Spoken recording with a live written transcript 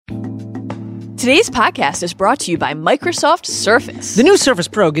Today's podcast is brought to you by Microsoft Surface. The new Surface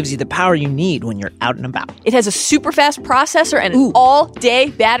Pro gives you the power you need when you're out and about. It has a super fast processor and an all-day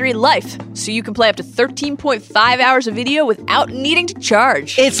battery life, so you can play up to 13.5 hours of video without needing to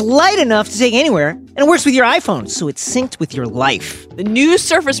charge. It's light enough to take anywhere, and it works with your iPhone, so it's synced with your life. The new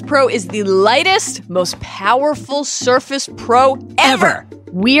Surface Pro is the lightest, most powerful Surface Pro ever.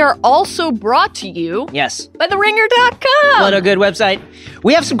 We are also brought to you by TheRinger.com. What a good website.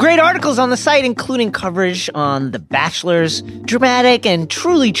 We have some great articles on the site, including coverage on The Bachelor's dramatic and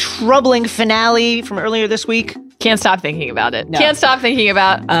truly troubling finale from earlier this week. Can't stop thinking about it. No. Can't stop thinking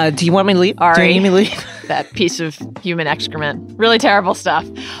about do you want me to leave? Ari. Do you need me to leave? That piece of human excrement. Really terrible stuff.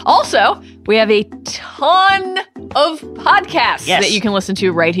 Also, we have a ton of podcasts that you can listen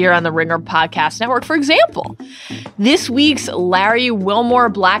to right here on the Ringer Podcast Network. For example, this week's Larry Wilmore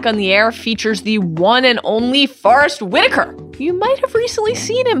Black on the Air features the one and only Forrest Whitaker. You might have recently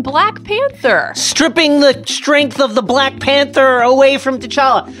seen in Black Panther. Stripping the strength of the Black Panther away from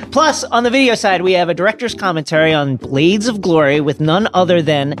T'Challa. Plus, on the video side, we have a director's commentary on Blades of Glory with none other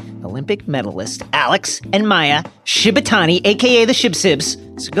than Olympic medalist Alex and Maya Shibatani, a.k.a. the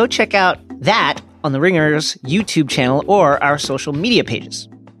Shibsibs. So go check out that on the Ringer's YouTube channel or our social media pages.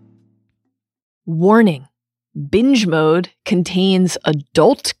 Warning. Binge mode contains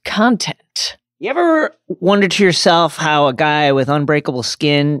adult content. You ever wonder to yourself how a guy with unbreakable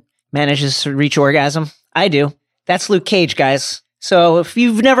skin manages to reach orgasm? I do. That's Luke Cage, guys. So if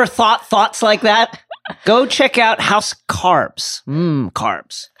you've never thought thoughts like that, go check out House Carbs.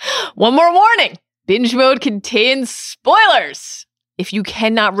 Carbs. One more warning. Binge mode contains spoilers. If you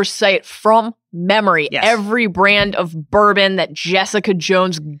cannot recite from memory every brand of bourbon that Jessica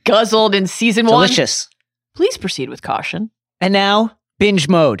Jones guzzled in season 1, delicious. Please proceed with caution. And now, binge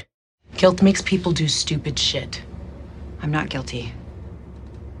mode. Guilt makes people do stupid shit. I'm not guilty.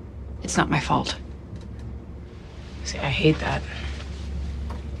 It's not my fault. See, I hate that.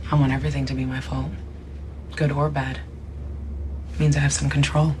 I want everything to be my fault. Good or bad. It means I have some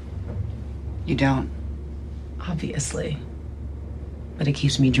control. You don't. Obviously. But it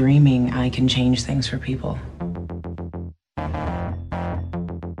keeps me dreaming I can change things for people.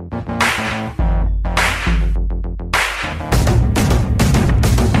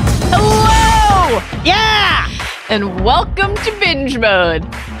 Hello! Yeah! And welcome to Binge Mode.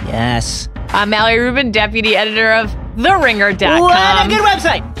 Yes. I'm Mallory Rubin, deputy editor of TheRinger.com. What a good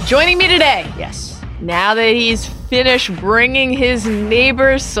website! Joining me today. Yes. Now that he's finished bringing his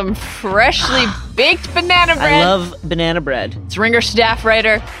neighbors some freshly baked banana bread. I love banana bread. It's Ringer staff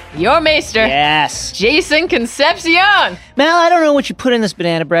writer, your maester. Yes. Jason Concepcion. Mal, I don't know what you put in this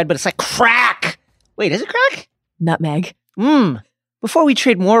banana bread, but it's like crack. Wait, is it crack? Nutmeg. Before we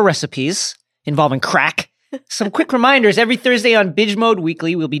trade more recipes involving crack, some quick reminders. Every Thursday on Binge Mode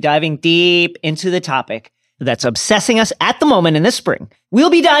Weekly, we'll be diving deep into the topic that's obsessing us at the moment in this spring. We'll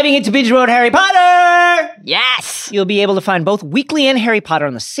be diving into Binge Mode Harry Potter! Yes! You'll be able to find both Weekly and Harry Potter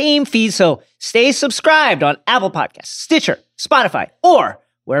on the same feed, so stay subscribed on Apple Podcasts, Stitcher, Spotify, or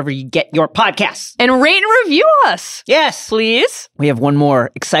wherever you get your podcasts. And rate and review us. Yes. Please. We have one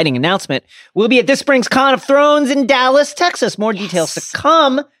more exciting announcement. We'll be at this spring's Con of Thrones in Dallas, Texas. More details to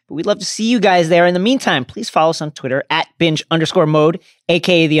come, but we'd love to see you guys there. In the meantime, please follow us on Twitter at binge_mode,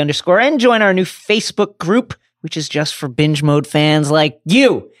 aka the _, and join our new Facebook group, which is just for binge mode fans like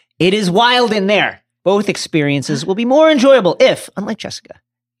you. It is wild in there. Both experiences will be more enjoyable if, unlike Jessica,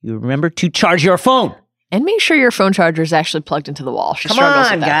 you remember to charge your phone. And make sure your phone charger is actually plugged into the wall. She Come struggles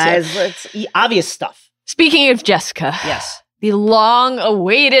on, with that guys. too. It's obvious stuff. Speaking of Jessica. Yes. The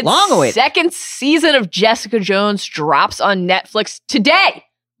long-awaited second season of Jessica Jones drops on Netflix today,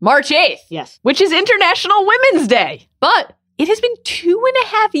 March 8th. Yes. Which is International Women's Day. But it has been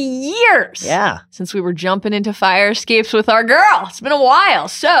 2.5 years since we were jumping into fire escapes with our girl. It's been a while.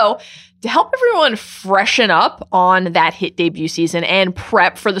 So to help everyone freshen up on that hit debut season and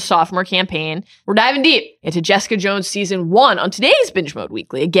prep for the sophomore campaign, we're diving deep into Jessica Jones Season 1 on today's Binge Mode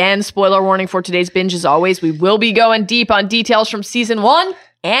Weekly. Again, spoiler warning for today's binge as always. We will be going deep on details from Season 1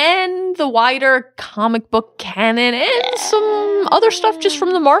 and the wider comic book canon and some other stuff just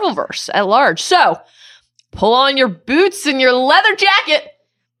from the Marvelverse at large. So pull on your boots and your leather jacket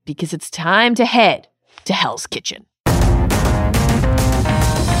because it's time to head to Hell's Kitchen.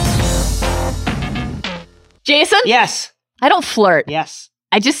 Jason? Yes. I don't flirt. Yes.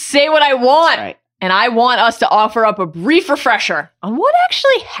 I just say what I want. That's right. And I want us to offer up a brief refresher on what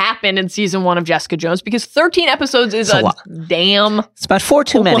actually happened in season 1 of Jessica Jones, because 13 episodes is a damn It's about 4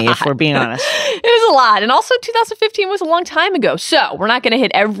 too many, lot. if we're being honest. It was a lot. And also 2015 was a long time ago. So we're not going to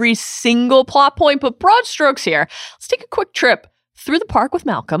hit every single plot point, but broad strokes here. Let's take a quick trip through the park with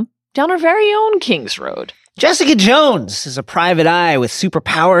Malcolm down her very own King's Road. Jessica Jones is a private eye with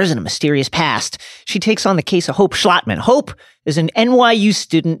superpowers and a mysterious past. She takes on the case of Hope Schlottman. Hope is an NYU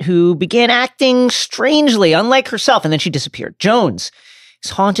student who began acting strangely, unlike herself, and then she disappeared. Jones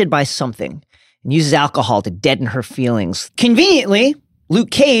is haunted by something and uses alcohol to deaden her feelings. Conveniently,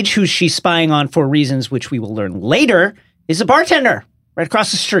 Luke Cage, who she's spying on for reasons which we will learn later, is a bartender right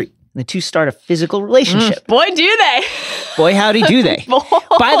across the street. And the two start a physical relationship. Boy, do they. Boy, howdy do they. Boy,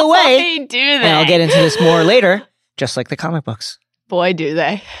 by the way, do they. And I'll get into this more later, just like the comic books. Boy, do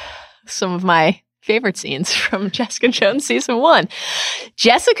they. Some of my favorite scenes from Jessica Jones Season 1.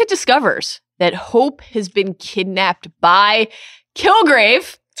 Jessica discovers that Hope has been kidnapped by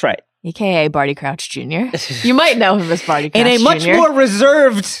Kilgrave. That's right. A.k.a. Barty Crouch Jr. You might know him as Barty Crouch Jr. In a much more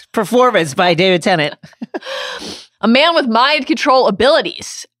reserved performance by David Tennant. A man with mind control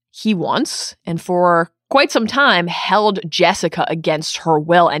abilities. He once, and for quite some time, held Jessica against her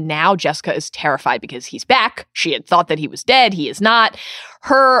will, and now Jessica is terrified because he's back. She had thought that he was dead. He is not.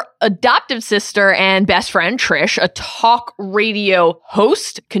 Her adoptive sister and best friend, Trish, a talk radio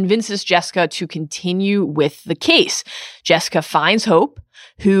host, convinces Jessica to continue with the case. Jessica finds Hope,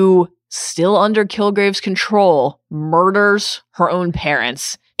 who, still under Kilgrave's control, murders her own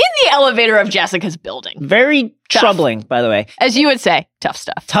parents in the elevator of Jessica's building. Very troubling, by the way. As you would say, tough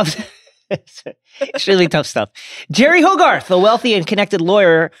stuff. It's really tough stuff. Jerry Hogarth, a wealthy and connected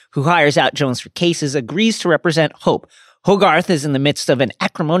lawyer who hires out Jones for cases, agrees to represent Hope. Hogarth is in the midst of an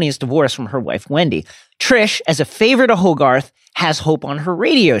acrimonious divorce from her wife, Wendy. Trish, as a favor to Hogarth, has Hope on her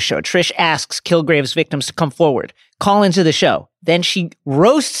radio show. Trish asks Kilgrave's victims to come forward, call into the show. Then she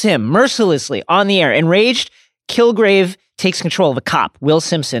roasts him mercilessly on the air. Enraged, Kilgrave takes control of a cop, Will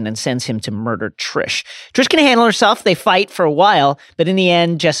Simpson, and sends him to murder Trish. Trish can handle herself. They fight for a while, but in the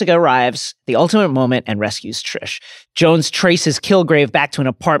end, Jessica arrives, the ultimate moment, and rescues Trish. Jones traces Kilgrave back to an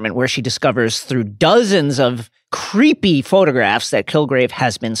apartment where she discovers through dozens of creepy photographs that Kilgrave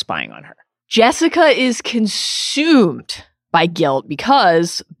has been spying on her. Jessica is consumed by guilt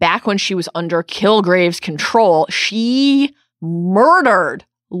because back when she was under Kilgrave's control, she murdered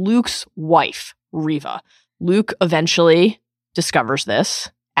Luke's wife, Reva. Luke eventually discovers this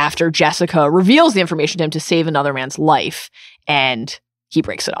after Jessica reveals the information to him to save another man's life, and he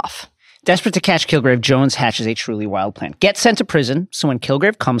breaks it off. Desperate to catch Kilgrave, Jones hatches a truly wild plan. Gets sent to prison, so when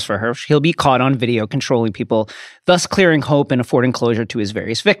Kilgrave comes for her, he'll be caught on video controlling people, thus clearing Hope and affording closure to his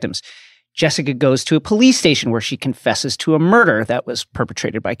various victims. Jessica goes to a police station where she confesses to a murder that was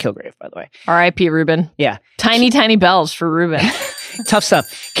perpetrated by Kilgrave, by the way. R.I.P. Rubin. Yeah. Tiny, tiny bells for Rubin. Tough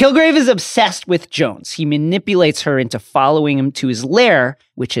stuff. Kilgrave is obsessed with Jones. He manipulates her into following him to his lair,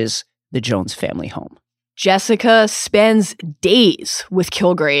 which is the Jones family home. Jessica spends days with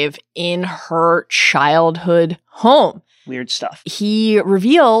Kilgrave in her childhood home. Weird stuff. He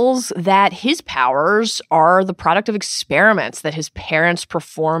reveals that his powers are the product of experiments that his parents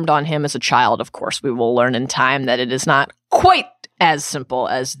performed on him as a child. Of course, we will learn in time that it is not quite as simple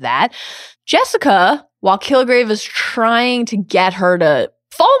as that. Jessica, while Kilgrave is trying to get her to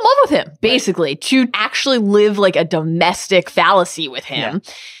fall in love with him, basically, to actually live like a domestic fallacy with him,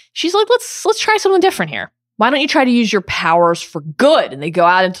 she's like, let's try something different here. Why don't you try to use your powers for good? And they go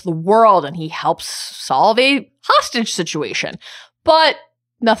out into the world and he helps solve a hostage situation. But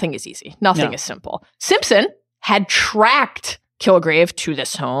nothing is easy. Nothing is simple. Simpson had tracked Kilgrave to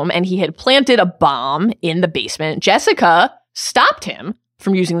this home and he had planted a bomb in the basement. Jessica stopped him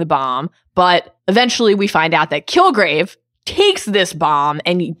from using the bomb, but eventually we find out that Kilgrave takes this bomb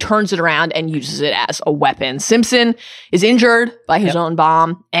and he turns it around and uses it as a weapon. Simpson is injured by his own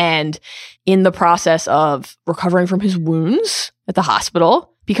bomb, and in the process of recovering from his wounds at the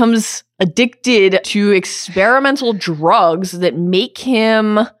hospital, becomes addicted to experimental drugs that make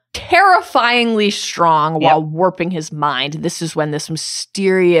him terrifyingly strong while warping his mind. This is when this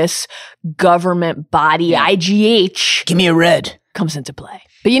mysterious government body, IGH, give me a red, comes into play.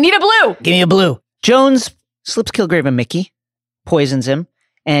 But you need a blue. Give me a blue. Jones slips Kilgrave a Mickey, poisons him,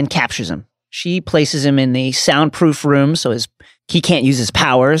 and captures him. She places him in the soundproof room so he can't use his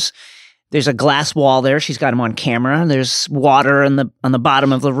powers. There's a glass wall there. She's got him on camera. There's water on the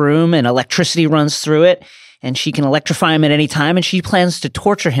bottom of the room, and electricity runs through it. And she can electrify him at any time, and she plans to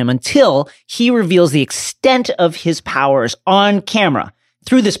torture him until he reveals the extent of his powers on camera.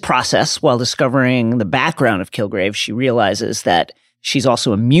 Through this process, while discovering the background of Kilgrave, she realizes that she's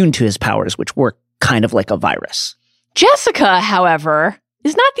also immune to his powers, which work kind of like a virus. Jessica, however,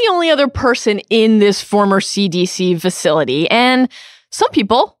 is not the only other person in this former CDC facility, and some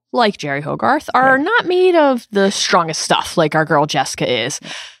people, like Jerry Hogarth, are not made of the strongest stuff like our girl Jessica is.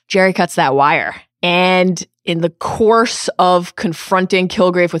 Jerry cuts that wire, And in the course of confronting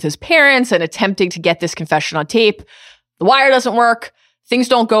Kilgrave with his parents and attempting to get this confession on tape, the wire doesn't work. Things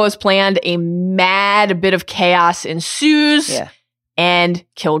don't go as planned. A mad bit of chaos ensues, and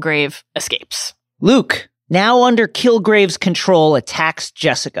Kilgrave escapes. Luke, now under Kilgrave's control, attacks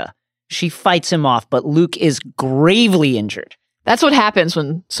Jessica. She fights him off, but Luke is gravely injured. That's what happens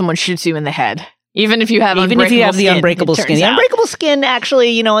when someone shoots you in the head. Even if you have the unbreakable skin. The unbreakable skin,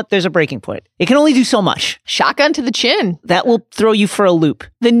 actually, you know what? There's a breaking point. It can only do so much. Shotgun to the chin. That will throw you for a loop.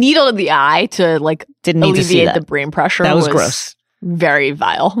 The needle in the eye to Didn't need to see alleviate that. the brain pressure. That was gross. Very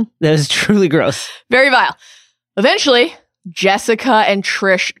vile. That was truly gross. Very vile. Eventually, Jessica and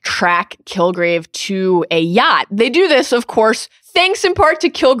Trish track Kilgrave to a yacht. They do this, of course, thanks in part to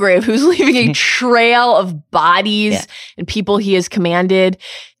Kilgrave, who's leaving a trail of bodies and people he has commanded,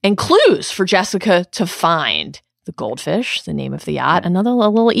 and clues for Jessica to find. The goldfish, the name of the yacht, another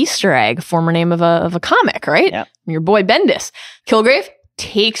little Easter egg, former name of a comic, right? Yep. Your boy Bendis. Kilgrave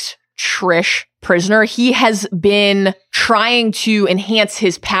takes Trish prisoner. He has been trying to enhance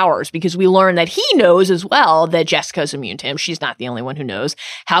his powers because we learn that he knows as well that Jessica's immune to him. She's not the only one who knows.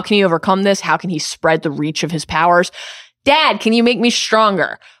 How can he overcome this? How can he spread the reach of his powers? Dad, can you make me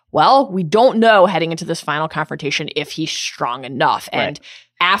stronger? Well, we don't know heading into this final confrontation if he's strong enough. Right. And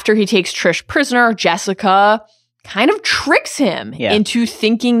after he takes Trish prisoner, Jessica kind of tricks him into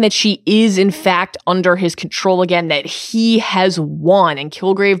thinking that she is in fact under his control again, that he has won. And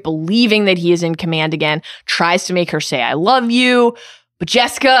Kilgrave, believing that he is in command again, tries to make her say, I love you. But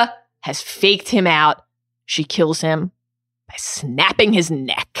Jessica has faked him out. She kills him by snapping his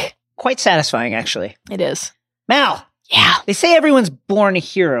neck. Quite satisfying, actually. It is. Mal. Yeah. They say everyone's born a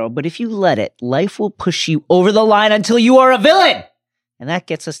hero, but if you let it, life will push you over the line until you are a villain. And that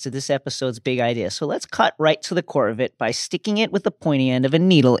gets us to this episode's big idea. So let's cut right to the core of it by sticking it with the pointy end of a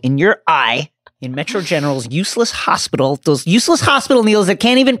needle in your eye in Metro General's useless hospital. Those useless hospital needles that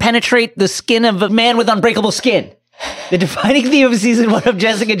can't even penetrate the skin of a man with unbreakable skin. The defining theme of season 1 of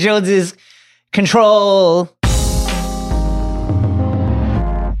Jessica Jones is control.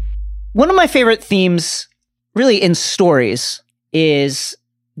 One of my favorite themes, really in stories, is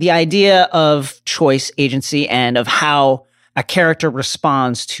the idea of choice, agency, and of how a character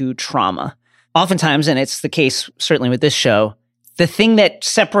responds to trauma. Oftentimes, and it's the case certainly with this show, the thing that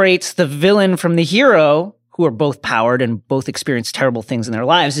separates the villain from the hero, who are both powered and both experience terrible things in their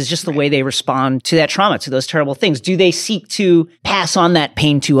lives, is just the way they respond to that trauma, to those terrible things. Do they seek to pass on that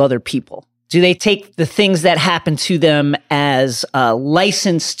pain to other people? Do they take the things that happen to them as a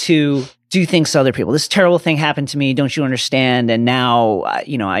license to do things to other people? This terrible thing happened to me, don't you understand? And now,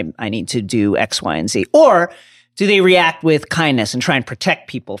 I need to do X, Y, and Z. Or do they react with kindness and try and protect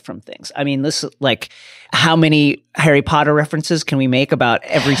people from things? I mean, this is how many Harry Potter references can we make about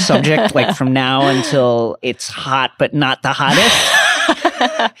every subject, from now until it's hot, but not the hottest?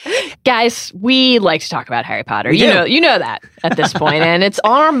 Guys, we like to talk about Harry Potter. You know that at this point, and it's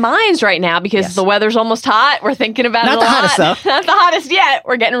on our minds right now because the weather's almost hot. We're thinking about it a lot. Not the hottest, though. Not the hottest yet.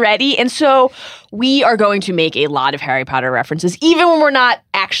 We're getting ready, and so we are going to make a lot of Harry Potter references, even when we're not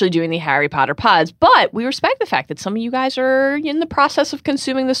actually doing the Harry Potter pods. But we respect the fact that some of you guys are in the process of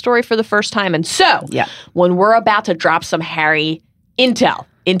consuming the story for the first time, and so when we're about to drop some Harry intel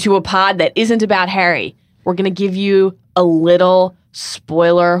into a pod that isn't about Harry, we're going to give you a little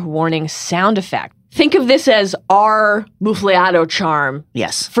spoiler warning sound effect. Think of this as our Muffliato charm.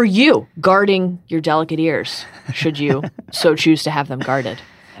 Yes. For you, guarding your delicate ears, should you so choose to have them guarded.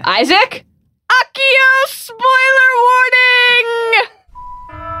 Isaac? Akio spoiler warning!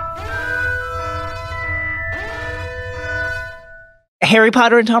 Harry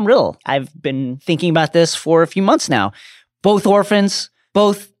Potter and Tom Riddle. I've been thinking about this for a few months now. Both orphans,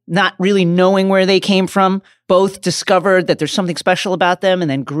 both not really knowing where they came from, both discovered that there's something special about them and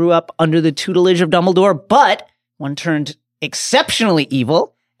then grew up under the tutelage of Dumbledore, but one turned exceptionally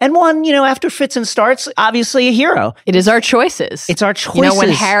evil, and one, after fits and starts, obviously a hero. It is our choices. It's our choices. When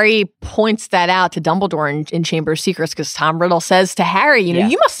Harry points that out to Dumbledore in Chamber of Secrets, because Tom Riddle says to Harry,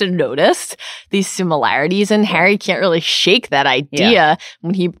 you must have noticed these similarities, and Harry can't really shake that idea. Yeah.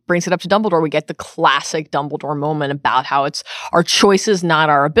 When he brings it up to Dumbledore, we get the classic Dumbledore moment about how it's our choices, not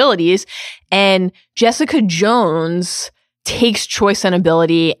our abilities. And Jessica Jones takes choice and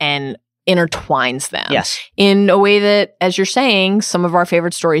ability and intertwines them in a way that, as you're saying, some of our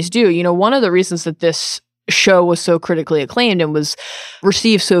favorite stories do. One of the reasons that this show was so critically acclaimed and was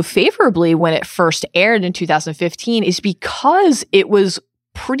received so favorably when it first aired in 2015 is because it was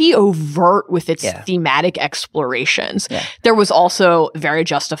pretty overt with its thematic explorations. There was also very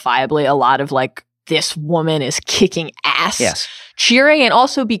justifiably a lot of this woman is kicking ass cheering, and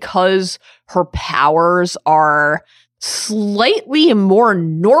also because her powers are slightly more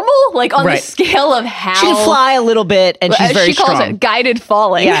normal, like on the scale of how she can fly a little bit, and she's very strong. She calls it guided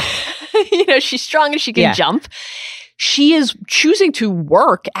falling. Yeah. She's strong and she can jump. She is choosing to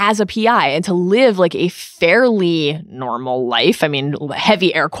work as a PI and to live like a fairly normal life. I mean,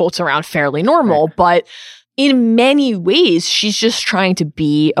 heavy air quotes around fairly normal, but in many ways, she's just trying to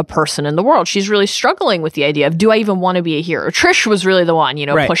be a person in the world. She's really struggling with the idea of, do I even want to be a hero? Trish was really the one,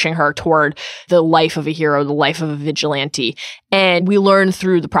 pushing her toward the life of a hero, the life of a vigilante. And we learned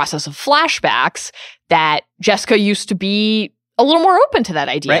through the process of flashbacks that Jessica used to be a little more open to that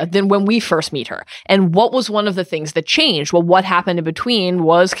idea than when we first meet her. And what was one of the things that changed? Well, what happened in between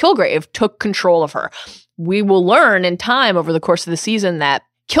was Kilgrave took control of her. We will learn in time over the course of the season that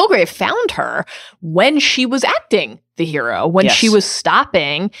Kilgrave found her when she was acting the hero, when she was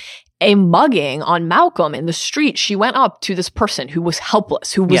stopping a mugging on Malcolm in the street. She went up to this person who was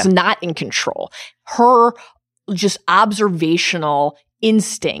helpless, who was not in control. Her just observational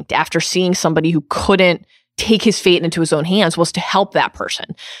instinct after seeing somebody who couldn't take his fate into his own hands was to help that person,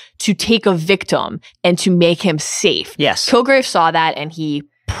 to take a victim and to make him safe. Yes. Kilgrave saw that and he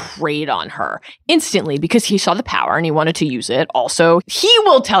preyed on her instantly because he saw the power and he wanted to use it. Also, he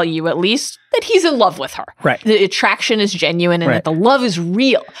will tell you at least that he's in love with her. Right. The attraction is genuine and that the love is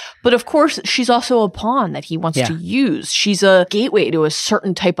real. But of course, she's also a pawn that he wants to use. She's a gateway to a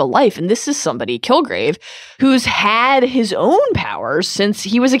certain type of life. And this is somebody, Kilgrave, who's had his own powers since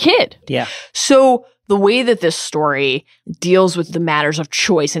he was a kid. Yeah. So the way that this story deals with the matters of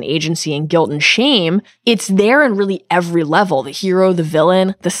choice and agency and guilt and shame, it's there in really every level. The hero, the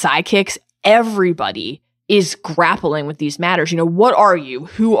villain, the sidekicks, everybody is grappling with these matters. What are you?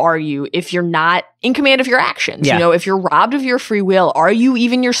 Who are you if you're not in command of your actions? Yeah. If you're robbed of your free will, are you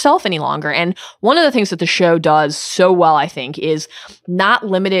even yourself any longer? And one of the things that the show does so well, I think, is not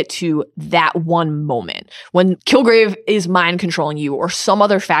limit it to that one moment. When Kilgrave is mind controlling you or some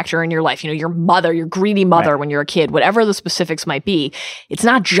other factor in your life, your mother, your greedy mother when you're a kid, whatever the specifics might be, it's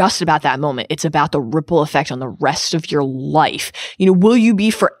not just about that moment. It's about the ripple effect on the rest of your life. Will you be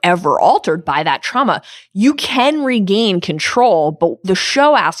forever altered by that trauma? You can regain control, but the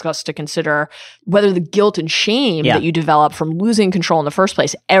show asks us to consider whether the guilt and shame that you develop from losing control in the first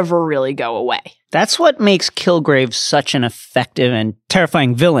place ever really go away. That's what makes Kilgrave such an effective and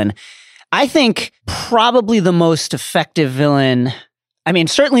terrifying villain. I think probably the most effective villain,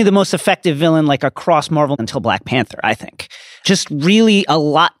 certainly the most effective villain like across Marvel until Black Panther, I think. Just really a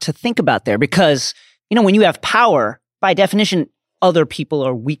lot to think about there because, when you have power, by definition, other people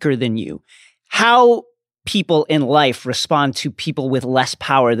are weaker than you. How people in life respond to people with less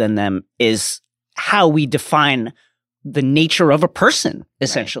power than them is how we define the nature of a person,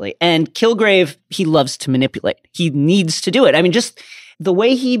 essentially. Right. And Kilgrave, he loves to manipulate. He needs to do it. Just the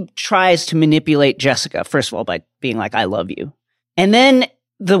way he tries to manipulate Jessica, first of all, by being like, I love you. And then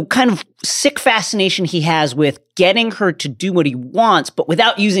the kind of sick fascination he has with getting her to do what he wants, but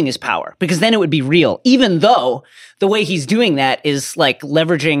without using his power, because then it would be real, even though the way he's doing that is like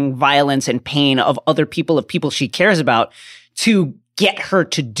leveraging violence and pain of other people, of people she cares about, to get her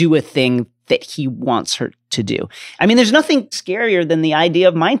to do a thing that he wants her to do. There's nothing scarier than the idea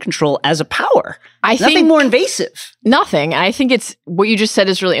of mind control as a power. Nothing more invasive. Nothing. I think it's what you just said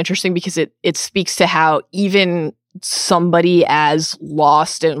is really interesting because it speaks to how even somebody as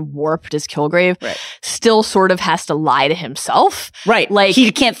lost and warped as Kilgrave still sort of has to lie to himself. Right. Like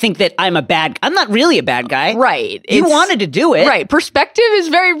he can't think that I'm not really a bad guy. Right. You wanted to do it. Right. Perspective is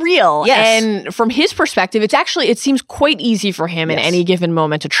very real. Yes. And from his perspective, it seems quite easy for him in any given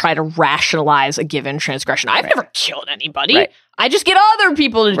moment to try to rationalize a given transgression. I've never killed anybody. Right. I just get other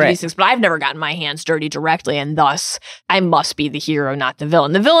people to do these things, but I've never gotten my hands dirty directly, and thus I must be the hero, not the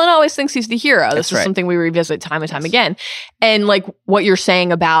villain. The villain always thinks he's the hero. This is something we revisit time and time again. And like what you're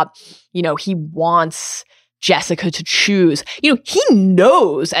saying about, he wants Jessica to choose. He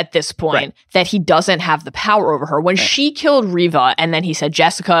knows at this point that he doesn't have the power over her. When she killed Reva and then he said,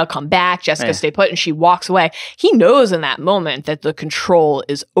 Jessica, come back, Jessica, stay put, and she walks away, he knows in that moment that the control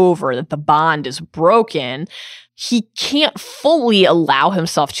is over, that the bond is broken. He can't fully allow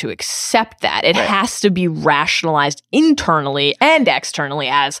himself to accept that. It has to be rationalized internally and externally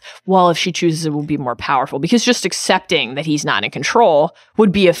as, well, if she chooses, it will be more powerful, because just accepting that he's not in control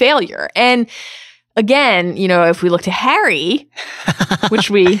would be a failure. And again, if we look to Harry,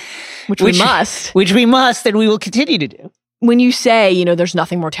 which we must, and we will continue to do. When you say, there's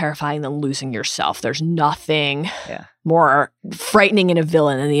nothing more terrifying than losing yourself, there's nothing more frightening in a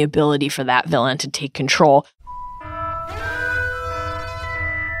villain than the ability for that villain to take control.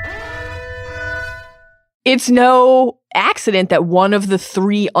 it's no accident that one of the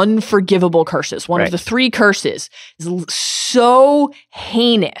 3 unforgivable curses, one of the 3 curses, is so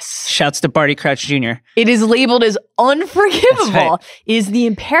heinous. Shouts to Barty Crouch Jr. It is labeled as unforgivable, is the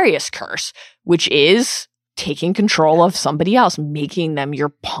Imperious Curse, which is taking control of somebody else, making them your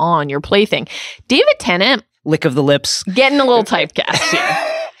pawn, your plaything. David Tennant. Lick of the lips. Getting a little typecast here.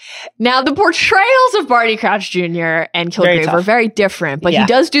 Now, the portrayals of Barty Crouch Jr. and Kilgrave are very different, but he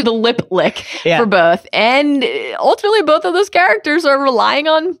does do the lip lick for both. And ultimately, both of those characters are relying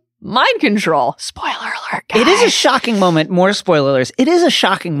on mind control. Spoiler alert, guys. It is a shocking moment. More spoilers. It is a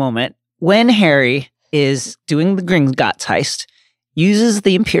shocking moment when Harry is doing the Gringotts heist, uses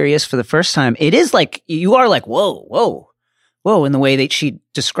the Imperious for the first time. It is like, you are like, whoa. In the way that she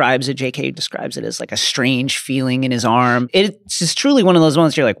describes it, JK describes it as like a strange feeling in his arm. It's just truly one of those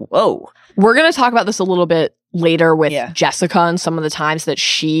moments you're like, whoa. We're going to talk about this a little bit later with Jessica and some of the times that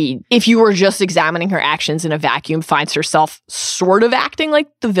she, if you were just examining her actions in a vacuum, finds herself sort of acting like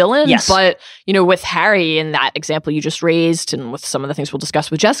the villain. Yes. But, you know, with Harry in that example you just raised and with some of the things we'll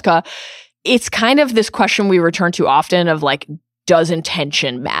discuss with Jessica, it's kind of this question we return to often of like, does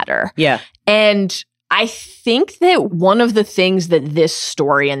intention matter? Yeah. And I think that one of the things that this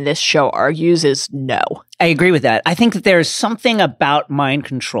story and this show argues is no. I agree with that. I think that there's something about mind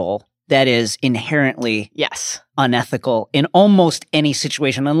control that is inherently unethical in almost any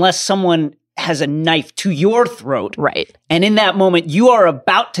situation, unless someone has a knife to your throat. Right. And in that moment, you are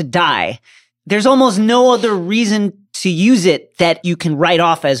about to die. There's almost no other reason to use it that you can write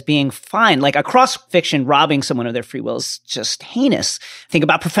off as being fine. Like across fiction, robbing someone of their free will is just heinous. Think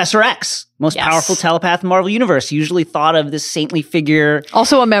about Professor X, most powerful telepath in Marvel Universe, usually thought of this saintly figure.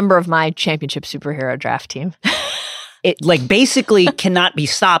 Also a member of my championship superhero draft team. It like basically cannot be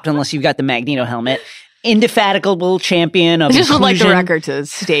stopped unless you've got the Magneto helmet. Indefatigable champion of I just inclusion. would like the record to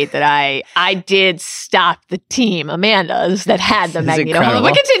state that I did stop the team, Amanda's, that had the Magneto helmet.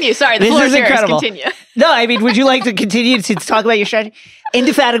 But continue. Sorry, the floor is yours. Continue. No, I mean, would you like to continue to talk about your strategy?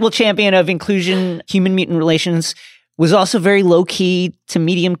 Indefatigable champion of inclusion, human mutant relations, was also very low key to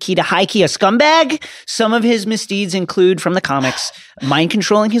medium key to high key, a scumbag. Some of his misdeeds include, from the comics, mind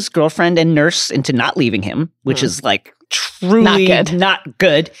controlling his girlfriend and nurse into not leaving him, which is like truly not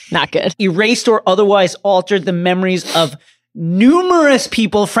good. Not good. Erased or otherwise altered the memories of numerous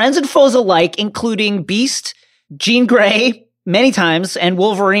people, friends and foes alike, including Beast, Jean Grey, many times, and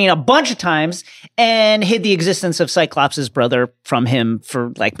Wolverine a bunch of times, and hid the existence of Cyclops' brother from him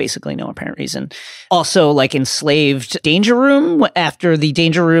for like basically no apparent reason. Also like enslaved Danger Room after the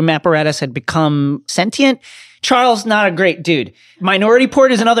Danger Room apparatus had become sentient. Charles, not a great dude. Minority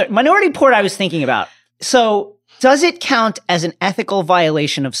Report is another. Minority Report I was thinking about. So does it count as an ethical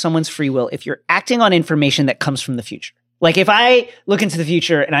violation of someone's free will if you're acting on information that comes from the future? Like if I look into the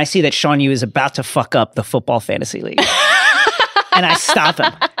future and I see that Sean Yu is about to fuck up the football fantasy league and I stop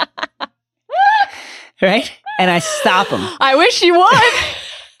him, right? And I stop him. I wish you would.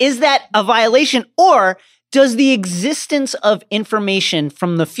 Is that a violation, or does the existence of information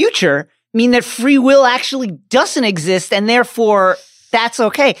from the future mean that free will actually doesn't exist and therefore that's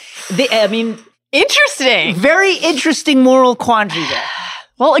okay? Interesting. Very interesting moral quandary there.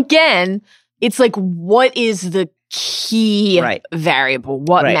 Well, again, it's like, what is the key variable?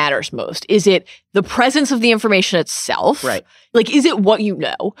 What matters most? Is it the presence of the information itself? Right. Like, is it what you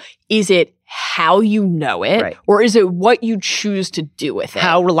know? Is it how you know it? Right. Or is it what you choose to do with it?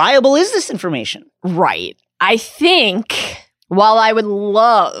 How reliable is this information? Right. I think while I would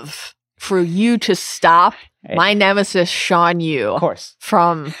love for you to stop my nemesis, Sean Yu, of course,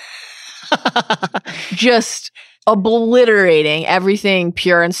 from just obliterating everything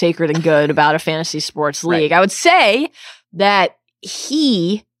pure and sacred and good about a fantasy sports league. I would say that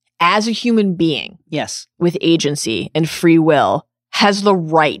he, as a human being, with agency and free will, has the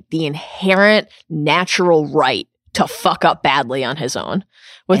right, the inherent natural right to fuck up badly on his own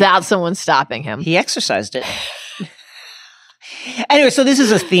without someone stopping him. He exercised it. Anyway, so this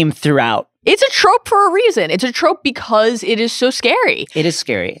is a theme throughout. It's a trope for a reason. It's a trope because it is so scary. It is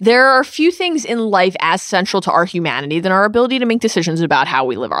scary. There are a few things in life as central to our humanity than our ability to make decisions about how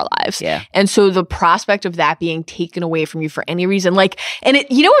we live our lives. Yeah. And so the prospect of that being taken away from you for any reason,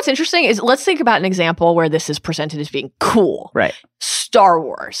 you know what's interesting is, let's think about an example where this is presented as being cool. Right. Star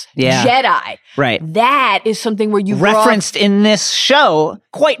Wars. Yeah. Jedi. Right. That is something where you referenced in this show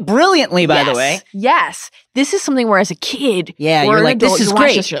quite brilliantly, by the way. Yes. This is something where as a kid, you're like, this is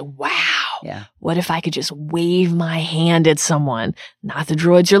great. You're like, wow. Yeah. What if I could just wave my hand at someone? Not the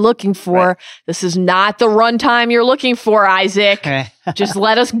droids you're looking for. Right. This is not the runtime you're looking for, Isaac. Just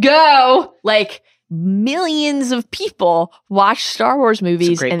let us go. Like, millions of people watch Star Wars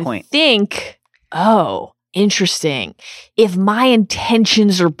movies and think oh, interesting. If my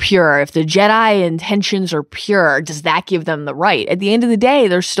intentions are pure, if the Jedi intentions are pure, does that give them the right? At the end of the day,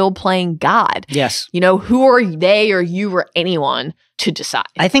 they're still playing God. Yes. Who are they or you or anyone to decide?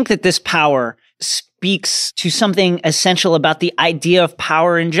 I think that this power speaks to something essential about the idea of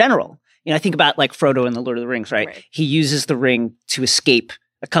power in general. I think about like Frodo in The Lord of the Rings, right? He uses the ring to escape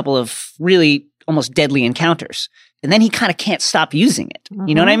a couple of really almost deadly encounters. And then he kind of can't stop using it.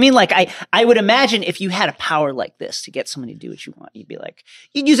 You know what I mean? Like I would imagine if you had a power like this to get someone to do what you want, you'd be like,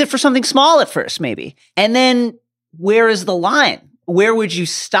 you'd use it for something small at first, maybe. And then where is the line? Where would you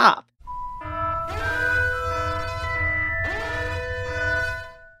stop?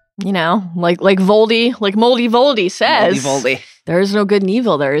 Like Moldy Voldy says. Moldy Voldy. There is no good and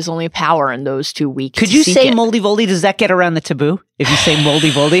evil. There is only power in those two weak. Could you say Moldy Voldy? Does that get around the taboo? If you say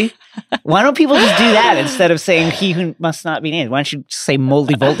Moldy Voldy? Why don't people just do that instead of saying he who must not be named? Why don't you say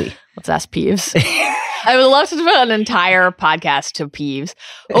Moldy Voldy? Let's ask Peeves. I would love to do an entire podcast to Peeves.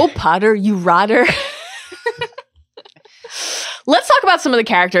 Oh, Potter, you rotter. Let's talk about some of the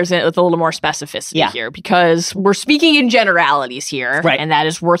characters with a little more specificity here, because we're speaking in generalities here, and that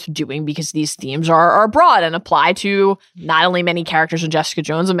is worth doing because these themes are broad and apply to not only many characters in Jessica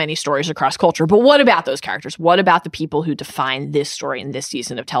Jones and many stories across culture, but what about those characters? What about the people who define this story in this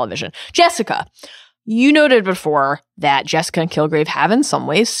season of television? Jessica, you noted before that Jessica and Kilgrave have in some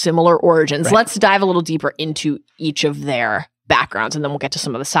ways similar origins. Right. Let's dive a little deeper into each of their backgrounds, and then we'll get to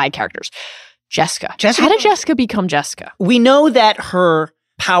some of the side characters. Jessica. How did Jessica become Jessica? We know that her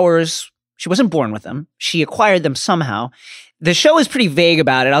powers, she wasn't born with them. She acquired them somehow. The show is pretty vague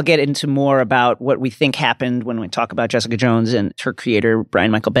about it. I'll get into more about what we think happened when we talk about Jessica Jones and her creator,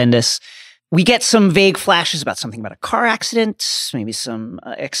 Brian Michael Bendis. We get some vague flashes about something about a car accident, maybe some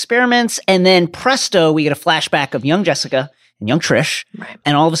experiments, and then presto, we get a flashback of young Jessica and young Trish. Right.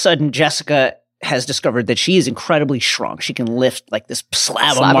 And all of a sudden, Jessica has discovered that she is incredibly strong. She can lift like this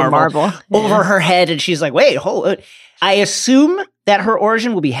slab of marble over her head. And she's like, wait, hold on. I assume that her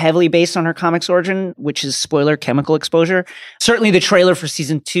origin will be heavily based on her comics origin, which is, spoiler, chemical exposure. Certainly the trailer for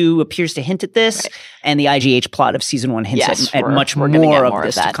season 2 appears to hint at this. Right. And the IGH plot of season 1 hints at much more of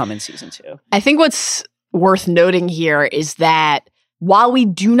this to come in season 2. I think what's worth noting here is that while we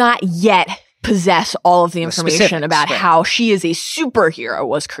do not yet possess all of the information about how she is a superhero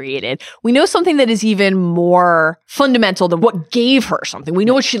was created, we know something that is even more fundamental than what gave her something. We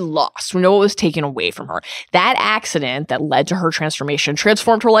know what she lost. We know what was taken away from her. That accident that led to her transformation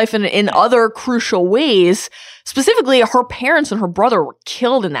transformed her life in other crucial ways. Specifically, her parents and her brother were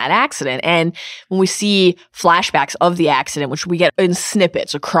killed in that accident. And when we see flashbacks of the accident, which we get in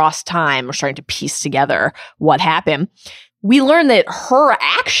snippets across time, we're starting to piece together what happened. We learn that her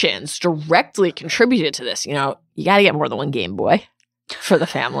actions directly contributed to this. You got to get more than one Game Boy for the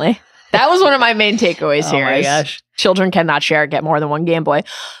family. That was one of my main takeaways here. Oh my gosh. Children cannot get more than one Game Boy.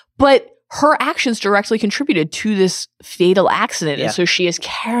 But her actions directly contributed to this fatal accident. Yeah. And so she is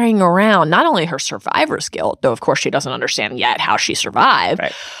carrying around not only her survivor's guilt, though of course she doesn't understand yet how she survived,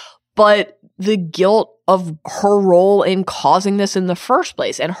 but the guilt of her role in causing this in the first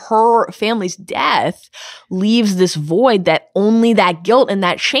place. And her family's death leaves this void that only that guilt and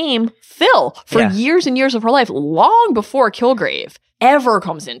that shame fill for years and years of her life, long before Kilgrave ever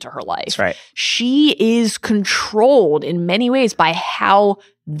comes into her life. That's right. She is controlled in many ways by how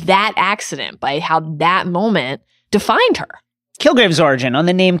that accident, by how that moment defined her. Kilgrave's origin, on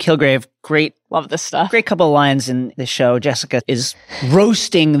the name Kilgrave, great. Love this stuff. Great couple of lines in the show. Jessica is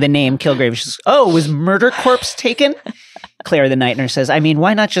roasting the name Kilgrave. She says, was murder corpse taken? Claire the Night Nurse says,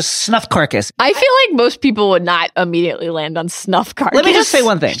 why not just snuff carcass? I feel like most people would not immediately land on snuff carcass. Let me just say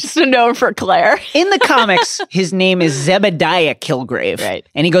one thing. Just a note for Claire. In the comics, his name is Zebediah Kilgrave. Right.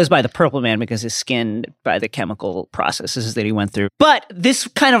 And he goes by the Purple Man because his skin, by the chemical processes that he went through. But this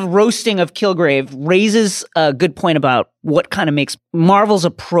kind of roasting of Kilgrave raises a good point about what kind of makes Marvel's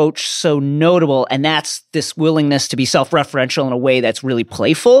approach so notable, and that's this willingness to be self-referential in a way that's really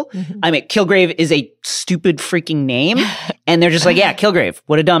playful. Mm-hmm. Kilgrave is a stupid freaking name, and they're just like, yeah, Kilgrave,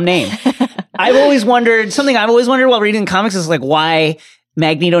 what a dumb name. I've always wondered while reading comics is like why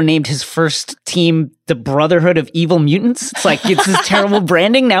Magneto named his first team the Brotherhood of Evil Mutants. It's like, it's this terrible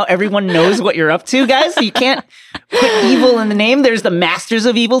branding. Now everyone knows what you're up to, guys. You can't put evil in the name. There's the Masters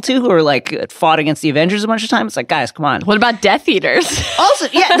of Evil, too, who are like fought against the Avengers a bunch of times. It's like, guys, come on. What about Death Eaters? Also,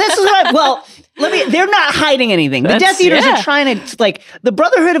 yeah, this is what they're not hiding anything. The Death Eaters are trying to, like, the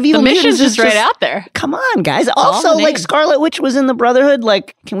Brotherhood of Evil Mutants is just right out there. Come on, guys. Also, like, Scarlet Witch was in the Brotherhood.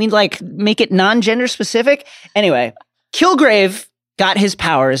 Like, can we, like, make it non-gender specific? Anyway, Kilgrave got his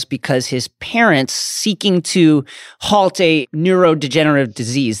powers because his parents, seeking to halt a neurodegenerative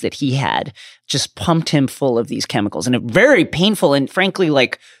disease that he had, just pumped him full of these chemicals in a very painful and frankly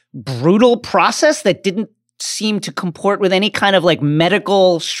like brutal process that didn't seem to comport with any kind of like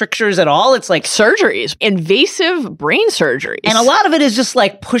medical strictures at all. It's like surgeries, invasive brain surgeries. And a lot of it is just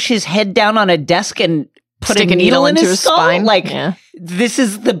like push his head down on a desk and put stick a needle into his skull. spine. Like, this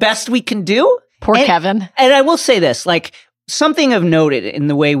is the best we can do. Poor Kevin. And I will say this, like, something of noted in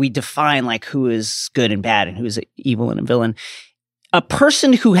the way we define like who is good and bad and who is evil and a villain. A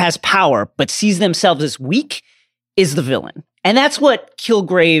person who has power but sees themselves as weak is the villain. And that's what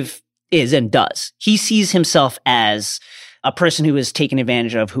Kilgrave is and does. He sees himself as a person who is taken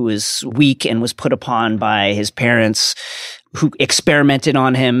advantage of, who is weak and was put upon by his parents, who experimented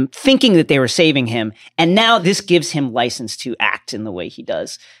on him, thinking that they were saving him. And now this gives him license to act in the way he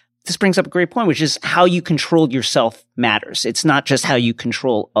does. This brings up a great point, which is how you control yourself matters. It's not just how you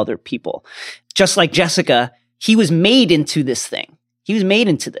control other people. Just like Jessica, he was made into this thing. He was made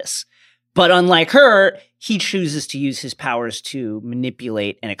into this. But unlike her, he chooses to use his powers to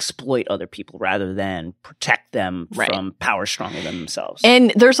manipulate and exploit other people rather than protect them from power stronger than themselves.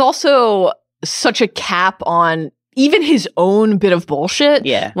 And there's also such a cap on even his own bit of bullshit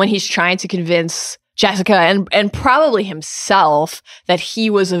when he's trying to convince Jessica and probably himself that he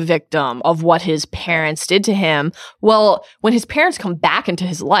was a victim of what his parents did to him. Well, when his parents come back into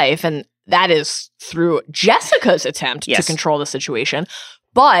his life, and that is through Jessica's attempt to control the situation.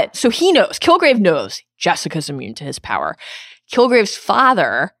 But, so he knows, Kilgrave knows Jessica's immune to his power. Kilgrave's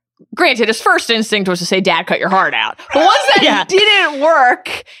father, granted, his first instinct was to say, Dad, cut your heart out. But once that didn't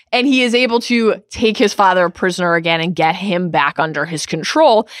work, and he is able to take his father prisoner again and get him back under his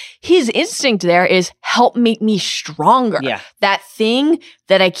control, his instinct there is, help make me stronger. That thing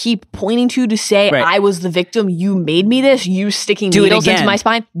that I keep pointing to say, I was the victim, you made me this, you sticking needles into my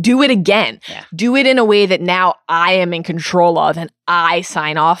spine, do it again. Do it in a way that now I am in control of and I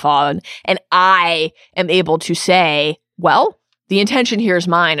sign off on, and I am able to say, well, the intention here is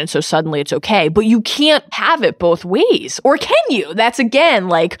mine, and so suddenly it's okay. But you can't have it both ways. Or can you? That's, again,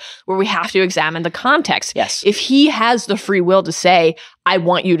 like where we have to examine the context. If he has the free will to say, I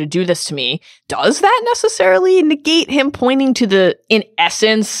want you to do this to me, does that necessarily negate him pointing to the, in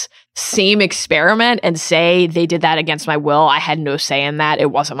essence, same experiment and say, they did that against my will, I had no say in that,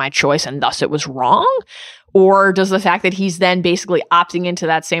 it wasn't my choice, and thus it was wrong? Or does the fact that he's then basically opting into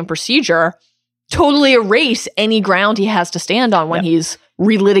that same procedure totally erase any ground he has to stand on when he's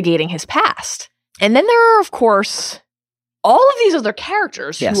relitigating his past? And then there are, of course, all of these other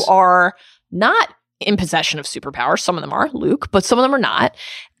characters who are not in possession of superpowers. Some of them are, Luke, but some of them are not.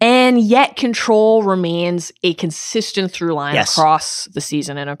 And yet control remains a consistent through line across the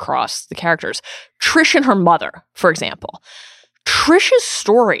season and across the characters. Trish and her mother, for example. Trish's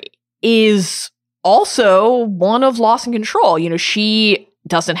story is also one of loss and control. You know, she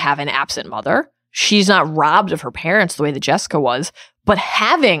doesn't have an absent mother. She's not robbed of her parents the way that Jessica was, but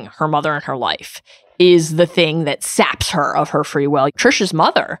having her mother in her life is the thing that saps her of her free will. Trish's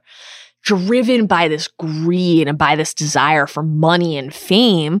mother, driven by this greed and by this desire for money and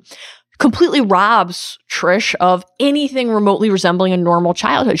fame, completely robs Trish of anything remotely resembling a normal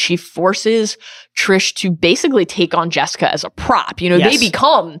childhood. She forces Trish to basically take on Jessica as a prop. You know, they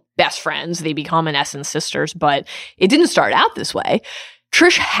become best friends. They become, in essence, sisters, but it didn't start out this way.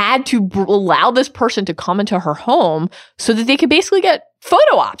 Trish had to allow this person to come into her home so that they could basically get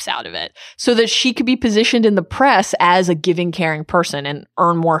photo ops out of it, so that she could be positioned in the press as a giving, caring person and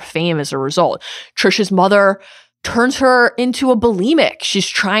earn more fame as a result. Trish's mother turns her into a bulimic. She's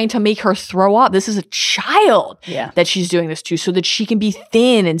trying to make her throw up. This is a child that she's doing this to so that she can be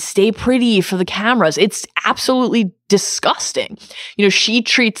thin and stay pretty for the cameras. It's absolutely disgusting. You know, she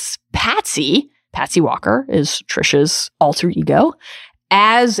treats Patsy Walker is Trish's alter ego,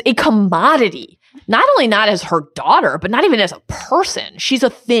 as a commodity. Not only not as her daughter, but not even as a person. She's a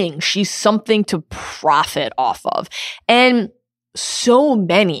thing. She's something to profit off of. And so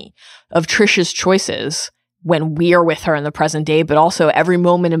many of Trish's choices when we are with her in the present day, but also every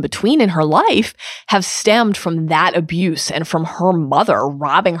moment in between in her life, have stemmed from that abuse and from her mother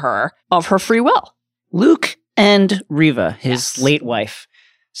robbing her of her free will. Luke and Riva, his late wife.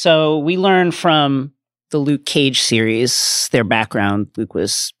 So we learn from the Luke Cage series, their background. Luke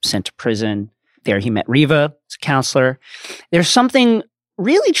was sent to prison. There he met Riva, as a counselor. There's something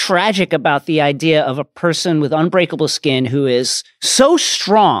really tragic about the idea of a person with unbreakable skin who is so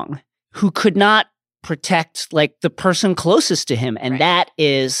strong, who could not protect like the person closest to him. And that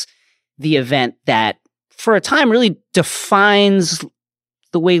is the event that for a time really defines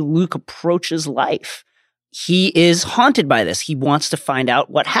the way Luke approaches life. he is haunted by this. He wants to find out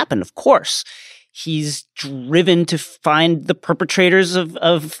what happened, of course. He's driven to find the perpetrators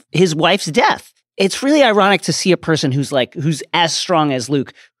of his wife's death. It's really ironic to see a person who's as strong as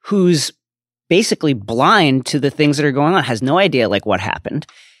Luke, who's basically blind to the things that are going on, has no idea what happened,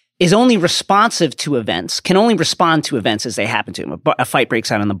 is only responsive to events, can only respond to events as they happen to him. A fight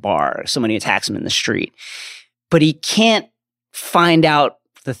breaks out in the bar, somebody attacks him in the street. But he can't find out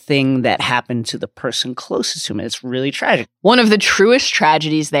the thing that happened to the person closest to him. It's really tragic. One of the truest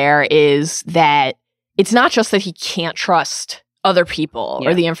tragedies there is that it's not just that he can't trust other people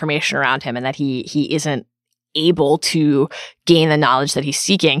or the information around him and that he isn't able to gain the knowledge that he's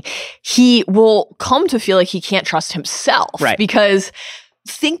seeking. He will come to feel like he can't trust himself. Right. Because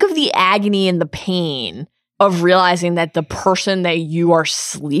think of the agony and the pain of realizing that the person that you are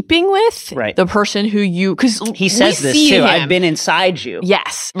sleeping with, the person who you, because he says this too, I've been inside you.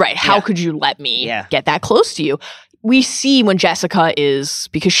 Yes, right. How could you let me get that close to you? We see when Jessica is,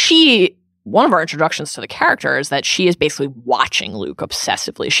 because one of our introductions to the character is that she is basically watching Luke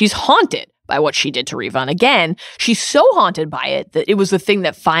obsessively. She's haunted by what she did to Reva. And again, she's so haunted by it that it was the thing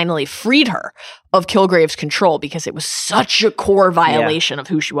that finally freed her of Kilgrave's control, because it was such a core violation of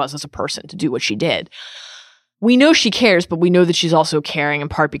who she was as a person to do what she did. We know she cares, but we know that she's also caring in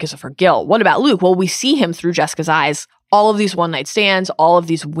part because of her guilt. What about Luke? Well, we see him through Jessica's eyes. All of these one-night stands, all of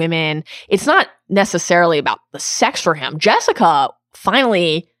these women. It's not necessarily about the sex for him. Jessica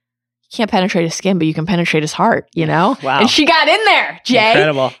finally can't penetrate his skin, but you can penetrate his heart, you know? Wow. And she got in there, Jay.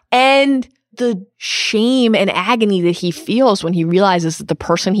 Incredible. And the shame and agony that he feels when he realizes that the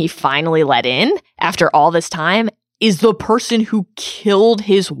person he finally let in after all this time is the person who killed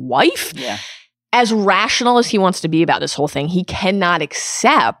his wife. Yeah. As rational as he wants to be about this whole thing, he cannot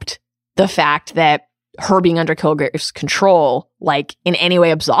accept the fact that her being under Kilgrave's control, in any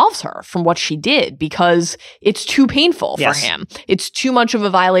way absolves her from what she did, because it's too painful for him. It's too much of a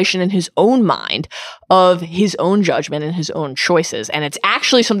violation in his own mind of his own judgment and his own choices. And it's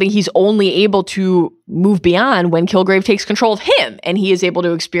actually something he's only able to move beyond when Kilgrave takes control of him and he is able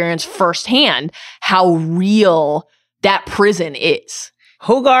to experience firsthand how real that prison is.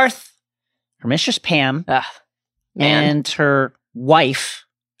 Hogarth, her mistress Pam, and her wife,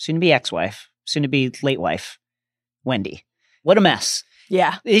 soon-to-be ex-wife, soon-to-be late wife, Wendy. What a mess.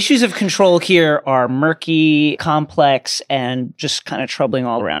 Yeah. The issues of control here are murky, complex, and just kind of troubling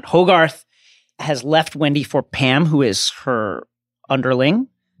all around. Hogarth has left Wendy for Pam, who is her underling.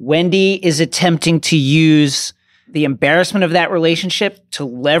 Wendy is attempting to use the embarrassment of that relationship to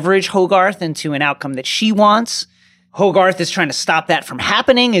leverage Hogarth into an outcome that she wants. Hogarth is trying to stop that from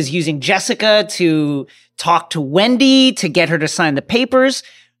happening, is using Jessica to talk to Wendy to get her to sign the papers.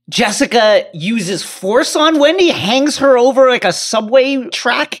 Jessica uses force on Wendy, hangs her over a subway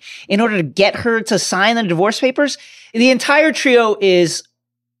track in order to get her to sign the divorce papers. The entire trio is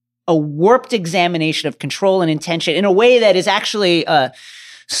a warped examination of control and intention in a way that is actually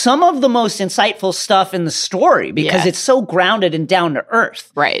some of the most insightful stuff in the story, because it's so grounded and down to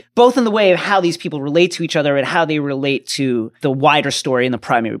earth. Right. Both in the way of how these people relate to each other and how they relate to the wider story and the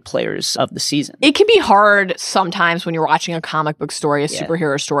primary players of the season. It can be hard sometimes when you're watching a comic book story, a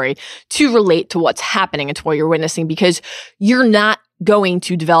superhero story, to relate to what's happening and to what you're witnessing, because you're not going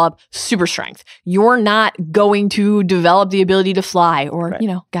to develop super strength. You're not going to develop the ability to fly or,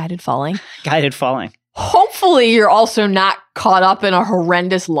 guided falling. Guided falling. Hopefully you're also not caught up in a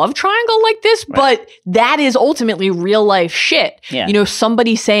horrendous love triangle like this, but that is ultimately real life shit. Yeah.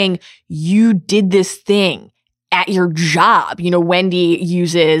 Somebody saying, you did this thing at your job. Wendy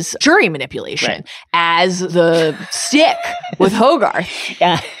uses jury manipulation as the stick with Hogarth.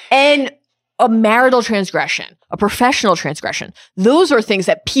 Yeah. And a marital transgression, a professional transgression. Those are things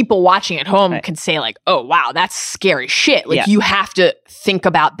that people watching at home can say oh, wow, that's scary shit. You have to think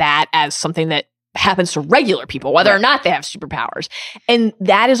about that as something that happens to regular people, whether or not they have superpowers. And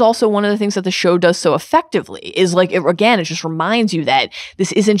that is also one of the things that the show does so effectively is it just reminds you that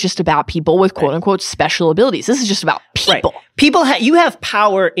this isn't just about people with quote unquote special abilities. This is just about people. People, you have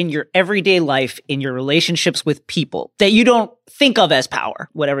power in your everyday life, in your relationships with people that you don't think of as power,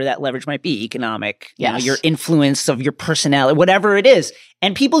 whatever that leverage might be, economic, your influence of your personality, whatever it is.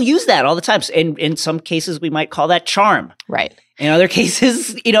 And people use that all the time. In some cases, we might call that charm. Right. In other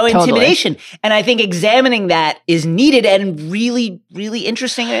cases, intimidation. And I think examining that is needed and really, really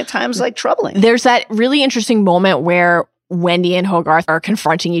interesting and at times troubling. There's that really interesting moment where Wendy and Hogarth are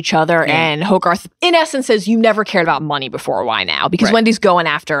confronting each other and Hogarth, in essence, says, you never cared about money before. Why now? Because Wendy's going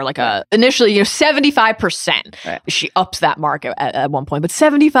after initially, 75%. Right. She ups that mark at one point, but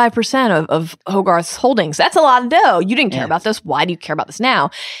 75% of Hogarth's holdings, that's a lot of dough. You didn't care about this. Why do you care about this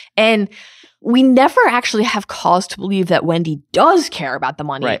now? And we never actually have cause to believe that Wendy does care about the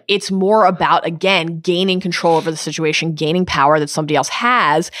money. Right. It's more about, again, gaining control over the situation, gaining power that somebody else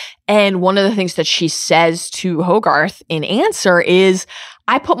has. And one of the things that she says to Hogarth in answer is,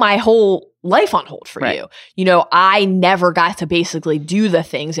 I put my whole life on hold for you. You know, I never got to basically do the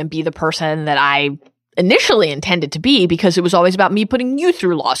things and be the person that I initially intended to be, because it was always about me putting you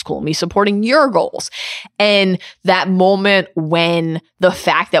through law school, me supporting your goals. And that moment when the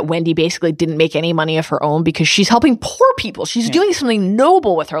fact that Wendy basically didn't make any money of her own because she's helping poor people, she's doing something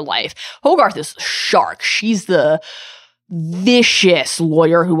noble with her life. Hogarth is the shark. She's the vicious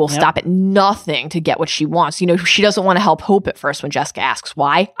lawyer who will stop at nothing to get what she wants. You know, she doesn't want to help Hope at first when Jessica asks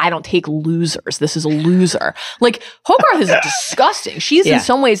why. I don't take losers. This is a loser. Like, Hogarth is disgusting. She's in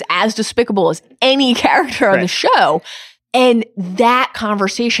some ways as despicable as any character on the show. And that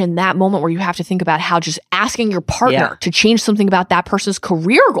conversation, that moment where you have to think about how just asking your partner to change something about that person's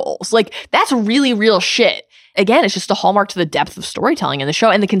career goals, like, that's really real shit. Again, it's just a hallmark to the depth of storytelling in the show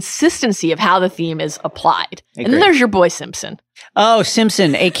and the consistency of how the theme is applied. And then there's your boy Simpson. Oh,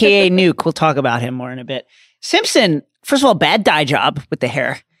 Simpson, a.k.a. Nuke. We'll talk about him more in a bit. Simpson, first of all, bad dye job with the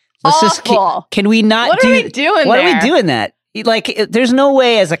hair. Awful. Can we not what are we doing What there? are we doing that? Like, there's no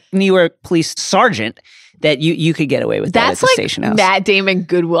way as a New York police sergeant that you could get away with that at the station house. That's like Matt Damon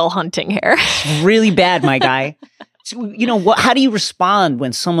Goodwill Hunting hair. Really bad, my guy. So, you know, how do you respond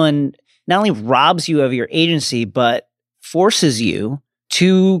when someone not only robs you of your agency, but forces you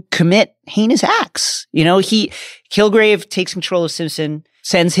to commit heinous acts? You know, Kilgrave takes control of Simpson,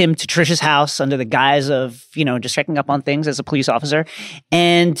 sends him to Trish's house under the guise of, you know, just checking up on things as a police officer.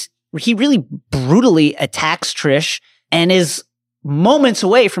 And he really brutally attacks Trish and is moments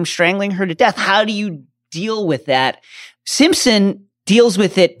away from strangling her to death. How do you deal with that? Simpson deals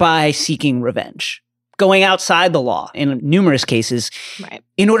with it by seeking revenge, going outside the law in numerous cases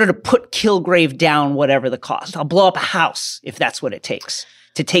in order to put Kilgrave down, whatever the cost. I'll blow up a house if that's what it takes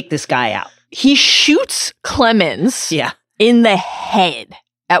to take this guy out. He shoots Clemens in the head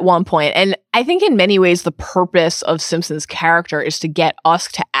at one point. And I think in many ways, the purpose of Simpson's character is to get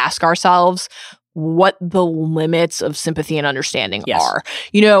us to ask ourselves what the limits of sympathy and understanding are.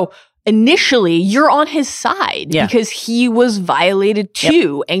 You know, initially, you're on his side because he was violated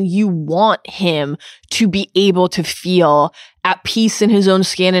too, and you want him to be able to feel at peace in his own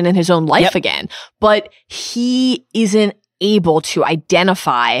skin and in his own life again. But he isn't able to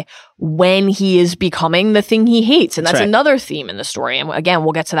identify when he is becoming the thing he hates. And that's another theme in the story. And again,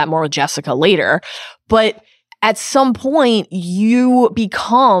 we'll get to that more with Jessica later. But at some point, you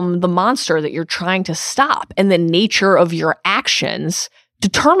become the monster that you're trying to stop. And the nature of your actions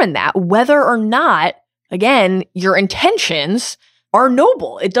determine that, whether or not, again, your intentions are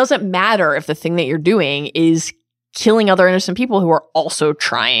noble. It doesn't matter if the thing that you're doing is killing other innocent people who are also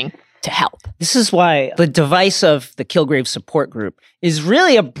trying to help. This is why the device of the Kilgrave support group is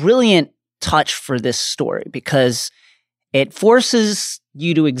really a brilliant touch for this story, because it forces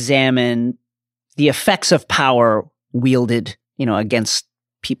you to examine the effects of power wielded, you know, against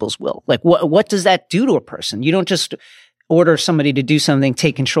people's will. Like, what does that do to a person? You don't just order somebody to do something,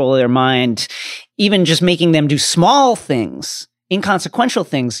 take control of their mind, even just making them do small things, inconsequential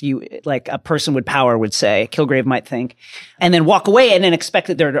things, like a person with power would say, Kilgrave might think, and then walk away and then expect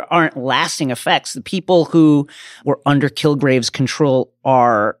that there aren't lasting effects. The people who were under Kilgrave's control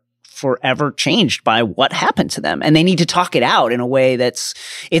are forever changed by what happened to them. And they need to talk it out in a way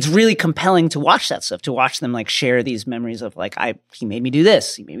it's really compelling to watch that stuff, to watch them like share these memories of like, he made me do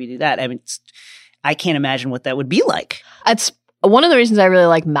this, he made me do that. I mean, I can't imagine what that would be like. That's one of the reasons I really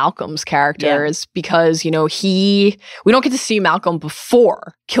like Malcolm's character is because, you know, we don't get to see Malcolm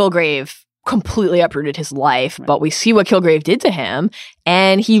before Kilgrave completely uprooted his life, but we see what Kilgrave did to him,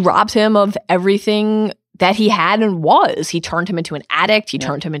 and he robbed him of everything that he had and was. He turned him into an addict. He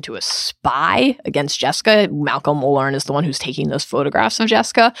turned him into a spy against Jessica. Malcolm, we'll learn, is the one who's taking those photographs of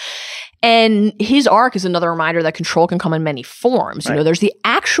Jessica. And his arc is another reminder that control can come in many forms. You know, there's the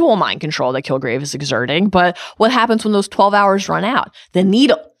actual mind control that Kilgrave is exerting, but what happens when those 12 hours run out? The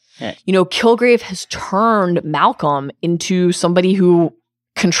needle. You know, Kilgrave has turned Malcolm into somebody who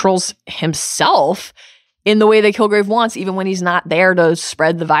controls himself in the way that Kilgrave wants, even when he's not there to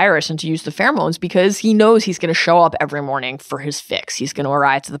spread the virus and to use the pheromones, because he knows he's going to show up every morning for his fix. He's going to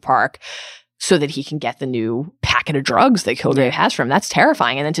arrive to the park so that he can get the new packet of drugs that Kilgrave has for him. That's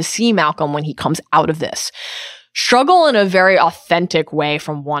terrifying. And then to see Malcolm, when he comes out of this, struggle in a very authentic way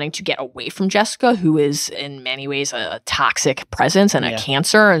from wanting to get away from Jessica, who is in many ways a toxic presence and a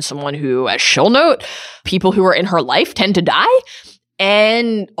cancer, and someone who, as she'll note, people who are in her life tend to die.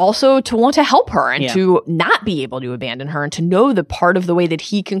 and also to want to help her and Yeah. to not be able to abandon her, and to know that part of the way that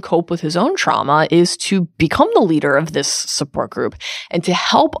he can cope with his own trauma is to become the leader of this support group and to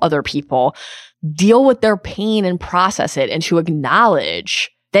help other people deal with their pain and process it, and to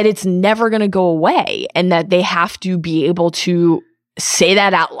acknowledge that it's never going to go away and that they have to be able to say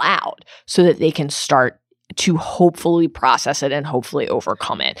that out loud so that they can start to hopefully process it and hopefully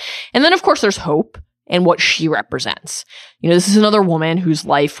overcome it. And then, of course, there's Hope and what she represents. You know, this is another woman whose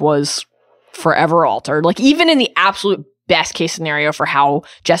life was forever altered. Like, even in the absolute best case scenario for how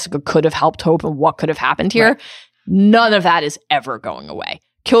Jessica could have helped Hope and what could have happened here, none of that is ever going away.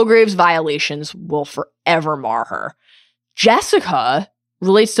 Kilgrave's violations will forever mar her. Jessica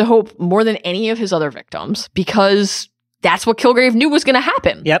relates to Hope more than any of his other victims because that's what Kilgrave knew was going to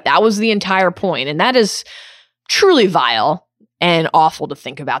happen. Yep. That was the entire point. And that is truly vile and awful to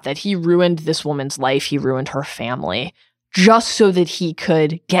think about, that he ruined this woman's life. He ruined her family just so that he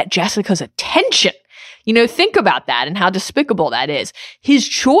could get Jessica's attention. You know, think about that and how despicable that is. His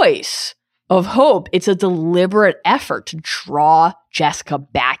choice of Hope, it's a deliberate effort to draw Jessica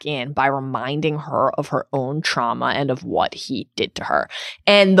back in by reminding her of her own trauma and of what he did to her.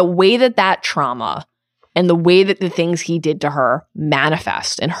 And the way that that trauma and the way that the things he did to her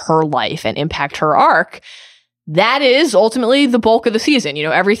manifest in her life and impact her arc, that is ultimately the bulk of the season. You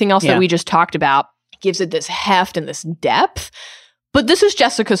know, everything else that we just talked about gives it this heft and this depth. But this is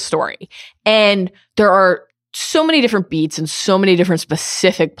Jessica's story. And there are so many different beats and so many different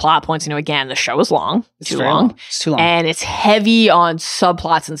specific plot points. You know, again, the show is long. It's too long. It's too long. And it's heavy on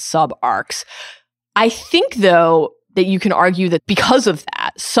subplots and sub-arcs. I think, though, that you can argue that because of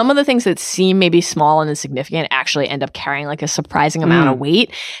that, some of the things that seem maybe small and insignificant actually end up carrying like a surprising amount of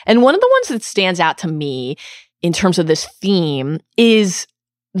weight. And one of the ones that stands out to me in terms of this theme is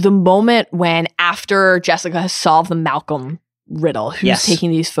the moment when, after Jessica has solved the Malcolm riddle, who's taking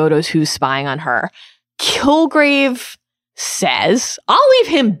these photos, who's spying on her, Kilgrave says, "I'll leave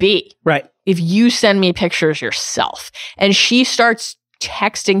him be. Right. If you send me pictures yourself." And she starts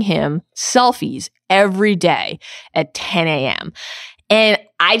texting him selfies every day at 10 a.m. And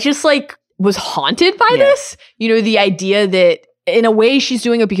I just was haunted by this. You know, the idea that in a way she's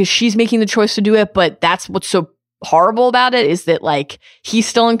doing it because she's making the choice to do it, but that's what's so horrible about it, is that he's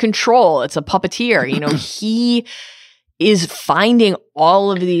still in control. It's a puppeteer. You know, he is finding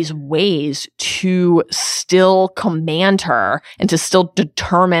all of these ways to still command her and to still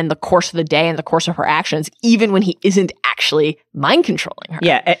determine the course of the day and the course of her actions, even when he isn't actually mind controlling her.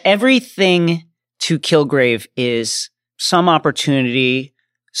 Yeah, everything to Kilgrave is some opportunity,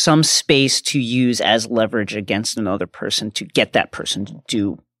 some space to use as leverage against another person to get that person to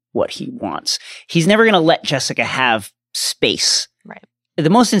do what he wants. He's never going to let Jessica have space. Right. The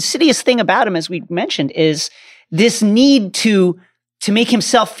most insidious thing about him, as we mentioned, is this need to make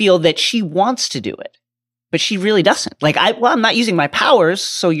himself feel that she wants to do it, but she really doesn't. I'm not using my powers,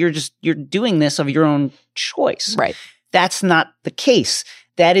 so you're doing this of your own choice. Right. That's not the case.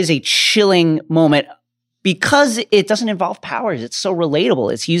 That is a chilling moment because it doesn't involve powers. It's so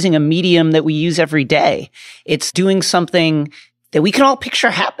relatable. It's using a medium that we use every day. It's doing something that we can all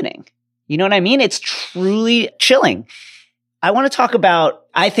picture happening. You know what I mean? It's truly chilling. I want to talk about,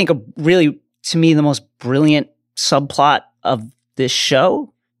 I think, to me, the most brilliant subplot of this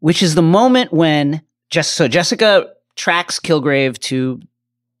show, which is the moment when Jessica tracks Kilgrave to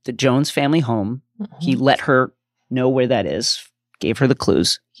the Jones family home. Mm-hmm. He let her know where that is, gave her the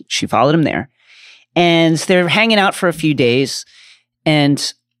clues. She followed him there. And they're hanging out for a few days,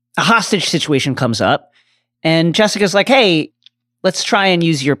 and a hostage situation comes up. And Jessica's like, "Hey, let's try and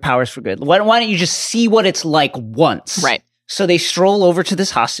use your powers for good. Why don't you just see what it's like once?" Right. So they stroll over to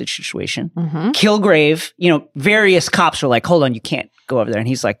this hostage situation. Mm-hmm. Kilgrave, various cops are like, "Hold on, you can't go over there." And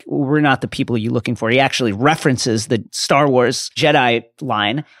he's like, "We're not the people you're looking for." He actually references the Star Wars Jedi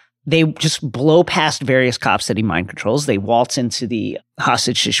line. They just blow past various cops that he mind controls. They waltz into the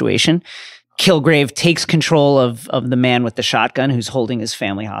hostage situation. Kilgrave takes control of the man with the shotgun who's holding his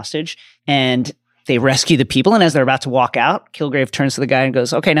family hostage, and they rescue the people. And as they're about to walk out, Kilgrave turns to the guy and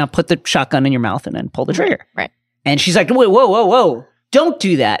goes, "Okay, now put the shotgun in your mouth and then pull the trigger." Right. And she's like, whoa, don't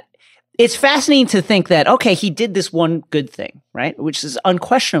do that. It's fascinating to think that, okay, he did this one good thing, right? Which is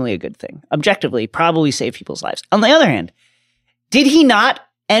unquestionably a good thing. Objectively, probably saved people's lives. On the other hand, did he not,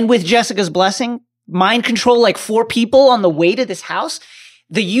 and with Jessica's blessing, mind control 4 people on the way to this house?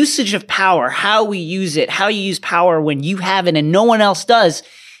 The usage of power, how we use it, how you use power when you have it and no one else does,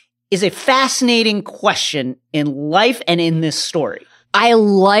 is a fascinating question in life and in this story. I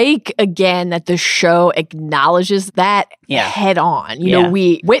like, again, that the show acknowledges that head on. You know,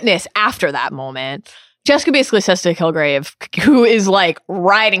 we witness after that moment Jessica basically says to Kilgrave, who is like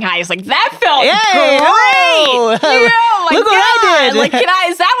riding high, he's like, that felt great! You know, like, look what I did! Like,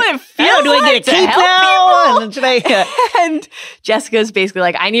 is that what it feels do like I get a to cape help now? people? And Jessica's basically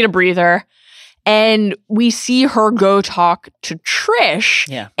like, I need a breather. And we see her go talk to Trish.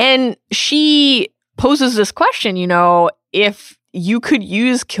 Yeah. And she poses this question, if you could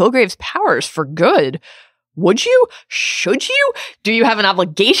use Kilgrave's powers for good, would you? Should you? Do you have an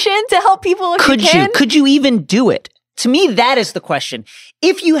obligation to help people if you can? Could you even do it? To me, that is the question.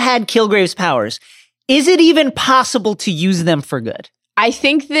 If you had Kilgrave's powers, is it even possible to use them for good? I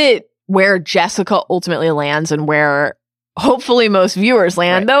think that where Jessica ultimately lands and where hopefully most viewers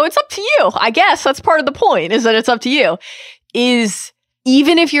land, though it's up to you. I guess that's part of the point, is that it's up to you, is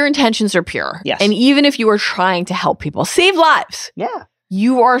even if your intentions are pure, and even if you are trying to help people, save lives,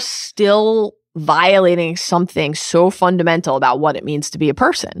 you are still violating something so fundamental about what it means to be a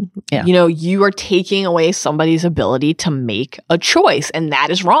person. Yeah. You are taking away somebody's ability to make a choice, and that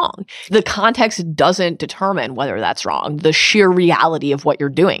is wrong. The context doesn't determine whether that's wrong. The sheer reality of what you're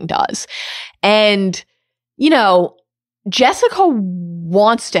doing does. And, Jessica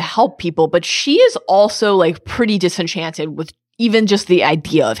wants to help people, but she is also like pretty disenchanted with even just the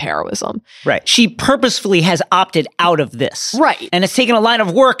idea of heroism. Right. She purposefully has opted out of this. Right. And it's taken a line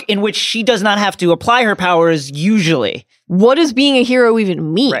of work in which she does not have to apply her powers usually. What does being a hero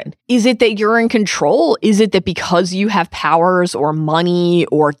even mean? Right. Is it that you're in control? Is it that because you have powers or money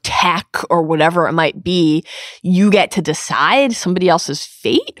or tech or whatever it might be, you get to decide somebody else's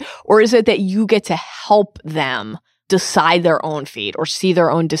fate? Or is it that you get to help them decide their own fate or see their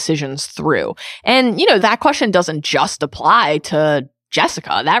own decisions through? And, that question doesn't just apply to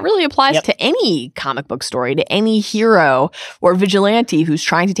Jessica. That really applies to any comic book story, to any hero or vigilante who's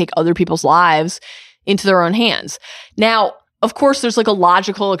trying to take other people's lives into their own hands. Now, of course, there's like a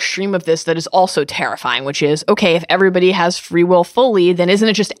logical extreme of this that is also terrifying, which is, okay, if everybody has free will fully, then isn't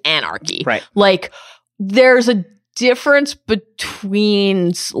it just anarchy? Right. Like, there's a difference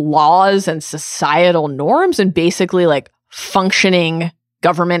between laws and societal norms and basically like functioning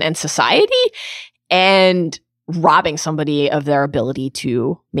government and society and robbing somebody of their ability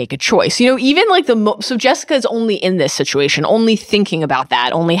to make a choice. Even like so Jessica is only in this situation, only thinking about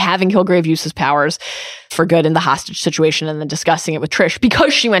that, only having Kilgrave use his powers for good in the hostage situation and then discussing it with Trish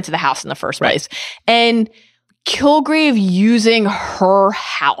because she went to the house in the first place. And Kilgrave using her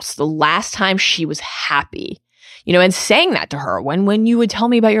house the last time she was happy, and saying that to her, when you would tell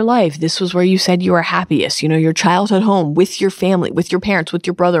me about your life, this was where you said you were happiest, your childhood home with your family, with your parents, with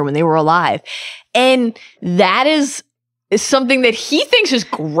your brother when they were alive. And that is something that he thinks is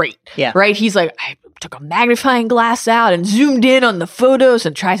great, right? He's like, I took a magnifying glass out and zoomed in on the photos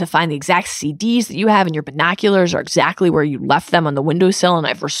and tried to find the exact CDs that you have in your binoculars are exactly where you left them on the windowsill. And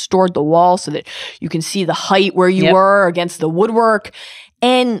I've restored the wall so that you can see the height where you were against the woodwork.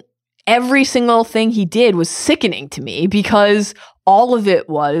 And every single thing he did was sickening to me because all of it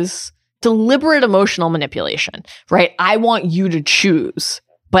was deliberate emotional manipulation, right? I want you to choose,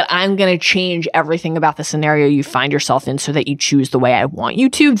 but I'm going to change everything about the scenario you find yourself in so that you choose the way I want you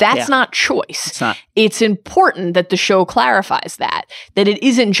to. That's not choice. It's not. It's important that the show clarifies that it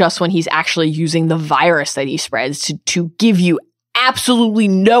isn't just when he's actually using the virus that he spreads to give you absolutely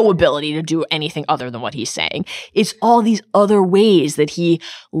no ability to do anything other than what he's saying. It's all these other ways that he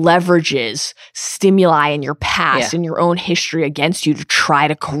leverages stimuli in your past and your own history against you to try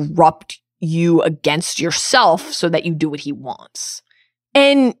to corrupt you against yourself so that you do what he wants.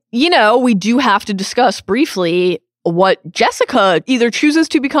 And, we do have to discuss briefly what Jessica either chooses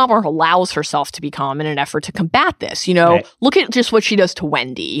to become or allows herself to become in an effort to combat this. Look at just what she does to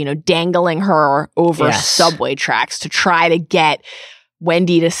Wendy, dangling her over subway tracks to try to get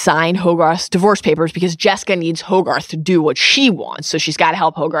Wendy to sign Hogarth's divorce papers because Jessica needs Hogarth to do what she wants. So she's got to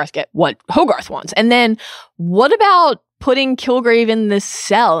help Hogarth get what Hogarth wants. And then what about putting Kilgrave in this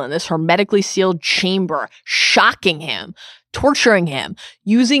cell, in this hermetically sealed chamber, shocking him, torturing him,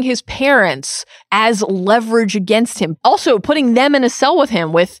 using his parents as leverage against him, also putting them in a cell with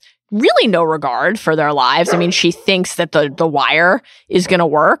him with really no regard for their lives. I mean, she thinks that the wire is going to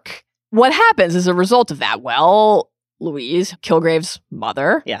work. What happens as a result of that? Well, Louise, Kilgrave's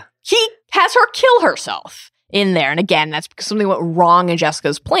mother, he has her kill herself in there. And again, that's because something went wrong in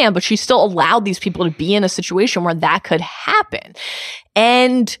Jessica's plan, but she still allowed these people to be in a situation where that could happen.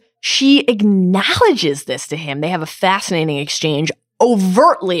 And she acknowledges this to him. They have a fascinating exchange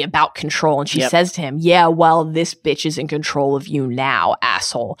overtly about control. And she says to him, yeah, well, this bitch is in control of you now,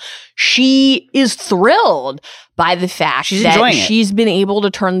 asshole. She is thrilled by the fact that she's been able to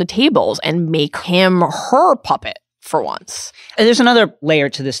turn the tables and make him her puppet. for once. And there's another layer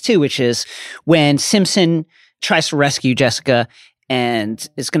to this too, which is when Simpson tries to rescue Jessica and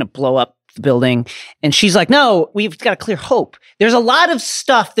is going to blow up the building. And she's like, no, we've got to clear Hope. There's a lot of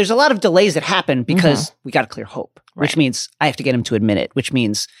stuff. There's a lot of delays that happen because we got to clear Hope, which means I have to get him to admit it, which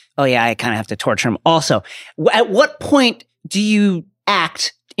means, oh yeah, I kind of have to torture him. Also, at what point do you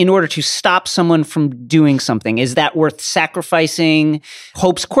act in order to stop someone from doing something? Is that worth sacrificing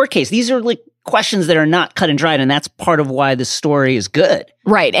Hope's court case? These are like questions that are not cut and dried, and that's part of why this story is good.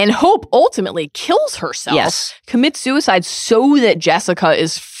 Right. And Hope ultimately kills herself, commits suicide so that Jessica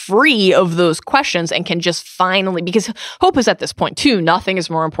is free of those questions and can just finally, because Hope is at this point too, nothing is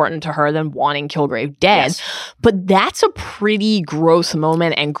more important to her than wanting Kilgrave dead. But that's a pretty gross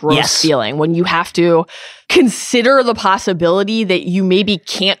moment and gross feeling when you have to consider the possibility that you maybe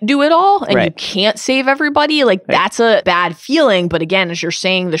can't do it all and you can't save everybody. Like that's a bad feeling. But again, as you're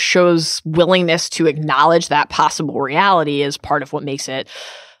saying, the show's willingness to acknowledge that possible reality is part of what makes it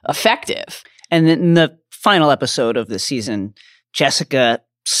effective. And then in the final episode of the season, Jessica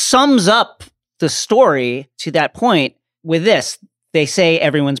sums up the story to that point with this. They say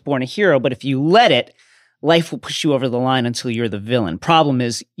everyone's born a hero, but if you let it, life will push you over the line until you're the villain. Problem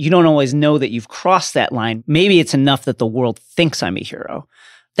is, you don't always know that you've crossed that line. Maybe it's enough that the world thinks I'm a hero.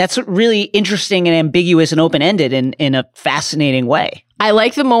 That's really interesting and ambiguous and open-ended in a fascinating way. I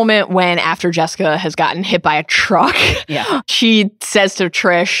like the moment when after Jessica has gotten hit by a truck, she says to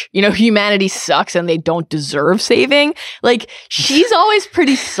Trish, you know, humanity sucks and they don't deserve saving. Like, she's always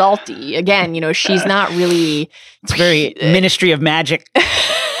pretty salty. Again, you know, she's not really... It's very Ministry of Magic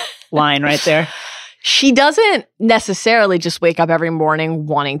line right there. She doesn't necessarily just wake up every morning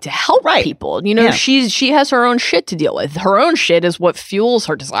wanting to help people. You know, she has her own shit to deal with. Her own shit is what fuels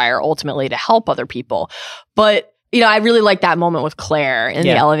her desire ultimately to help other people. But, you know, I really like that moment with Claire in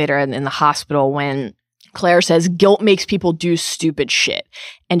the elevator and in the hospital when Claire says, guilt makes people do stupid shit.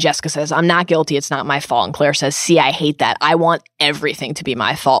 And Jessica says, I'm not guilty. It's not my fault. And Claire says, see, I hate that. I want everything to be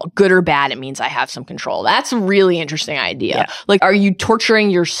my fault. Good or bad, it means I have some control. That's a really interesting idea. Yeah. Like, are you torturing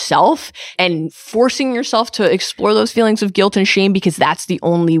yourself and forcing yourself to explore those feelings of guilt and shame because that's the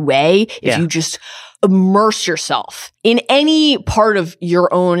only way? If you just immerse yourself in any part of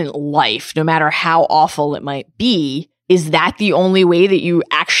your own life, no matter how awful it might be, is that the only way that you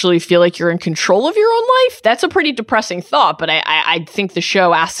actually feel like you're in control of your own life? That's a pretty depressing thought, but I think the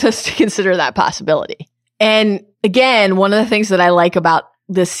show asks us to consider that possibility. And again, one of the things that I like about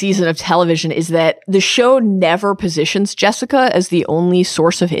this season of television is that the show never positions Jessica as the only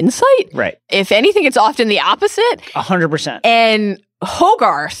source of insight. Right. If anything, it's often the opposite. 100%. And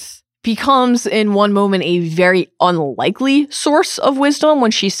Hogarth becomes in one moment a very unlikely source of wisdom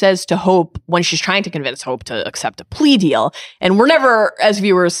when she says to Hope, when she's trying to convince Hope to accept a plea deal. And we're never, as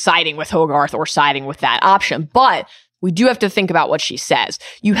viewers, siding with Hogarth or siding with that option. But we do have to think about what she says.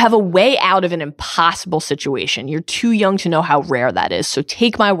 You have a way out of an impossible situation. You're too young to know how rare that is. So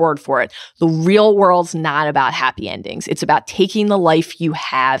take my word for it. The real world's not about happy endings. It's about taking the life you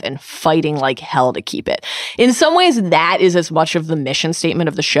have and fighting like hell to keep it. In some ways, that is as much of the mission statement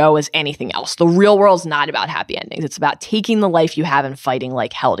of the show as anything else. The real world's not about happy endings. It's about taking the life you have and fighting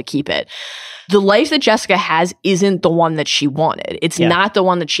like hell to keep it. The life that Jessica has isn't the one that she wanted. It's not the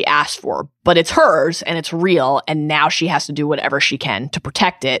one that she asked for, but it's hers and it's real. And now she has to do whatever she can to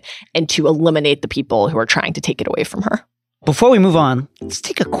protect it and to eliminate the people who are trying to take it away from her. Before we move on, let's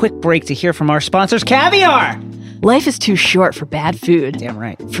take a quick break to hear from our sponsors, Caviar. Life is too short for bad food. Damn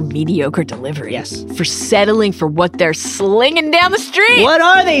right. For mediocre delivery. Yes. For settling for what they're slinging down the street. What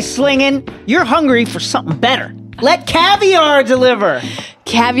are they slinging? You're hungry for something better. Let Caviar deliver.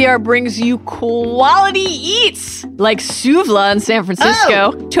 Caviar brings you quality eats like Suvla in San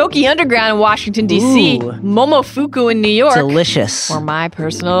Francisco, Toki Underground in Washington, D.C., Momofuku in New York. Delicious. Or my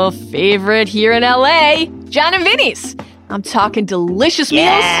personal favorite here in L.A., John and Vinny's. I'm talking delicious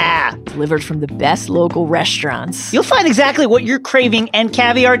meals delivered from the best local restaurants. You'll find exactly what you're craving, and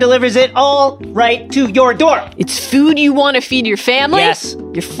Caviar delivers it all right to your door. It's food you want to feed your family,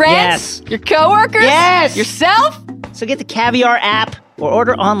 your friends, your coworkers, yourself. So get the Caviar app or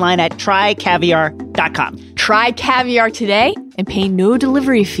order online at trycaviar.com. Try Caviar today and pay no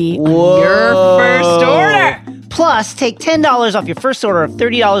delivery fee on your first order. Plus, take $10 off your first order of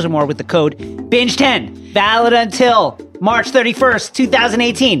 $30 or more with the code BINGE10. Valid until March 31st,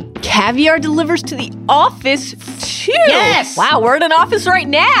 2018. Caviar delivers to the office, too. Yes. Wow, we're in an office right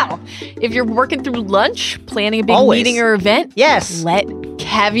now. If you're working through lunch, planning a big meeting or event, let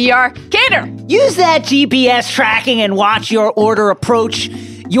Caviar cater. Use that GPS tracking and watch your order approach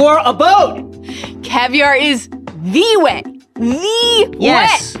your abode. Caviar is the way. The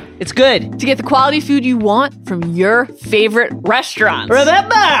way. It's good. To get the quality food you want from your favorite restaurants.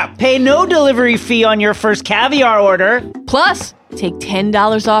 Remember, pay no delivery fee on your first caviar order. Plus, take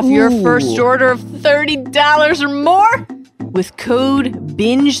 $10 off your first order of $30 or more with code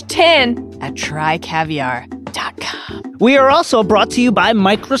BINGE10 at trycaviar.com. We are also brought to you by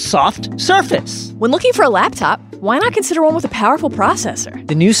Microsoft Surface. When looking for a laptop, why not consider one with a powerful processor?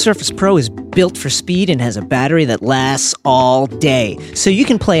 The new Surface Pro is built for speed and has a battery that lasts all day, so you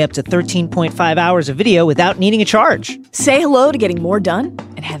can play up to 13.5 hours of video without needing a charge. Say hello to getting more done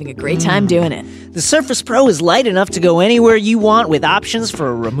and having a great time doing it. The Surface Pro is light enough to go anywhere you want with options for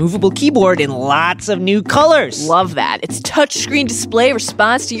a removable keyboard in lots of new colors. Love that. Its touchscreen display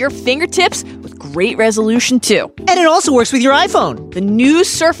responds to your fingertips with great resolution too. And it also works with your iPhone. The new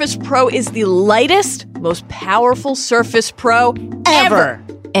Surface Pro is the lightest, most powerful Surface Pro ever.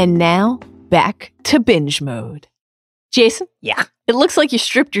 And now, back to binge mode. Jason? Yeah? It looks like you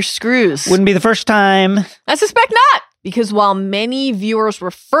stripped your screws. Wouldn't be the first time. I suspect not. Because while many viewers were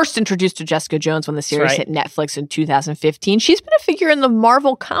first introduced to Jessica Jones when the series hit Netflix in 2015, she's been a figure in the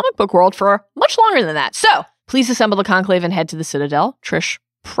Marvel comic book world for much longer than that. So, please assemble the conclave and head to the Citadel. Trish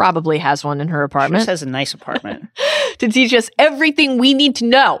probably has one in her apartment. Trish has a nice apartment. To teach us everything we need to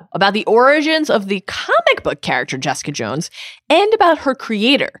know about the origins of the comic book character Jessica Jones and about her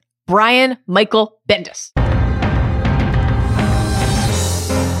creator, Brian Michael Bendis.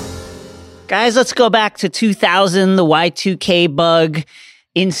 Guys, let's go back to 2000, the Y2K bug,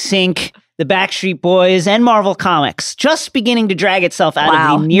 NSYNC, the Backstreet Boys, and Marvel Comics just beginning to drag itself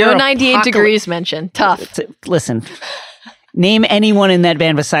out of the near No 98 Degrees mentioned. Tough. Listen, name anyone in that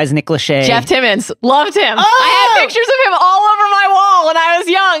band besides Nick Lachey. Jeff Timmons. Loved him. Oh! I had pictures of him all over my wall when I was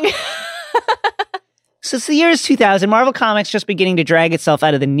young. So it's the year 2000, Marvel Comics just beginning to drag itself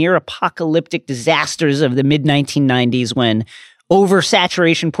out of the near-apocalyptic disasters of the mid-1990s when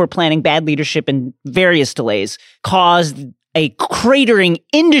oversaturation, poor planning, bad leadership, and various delays caused a cratering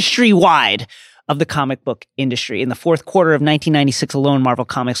industry-wide of the comic book industry. In the fourth quarter of 1996 alone, Marvel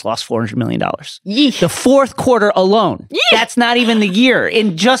Comics lost $400 million. Yeesh. The fourth quarter alone. Yeesh. That's not even the year.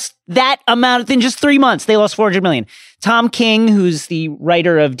 In just that amount, in just 3 months, they lost $400 million. Tom King, who's the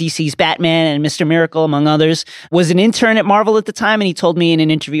writer of DC's Batman and Mr. Miracle, among others, was an intern at Marvel at the time, and he told me in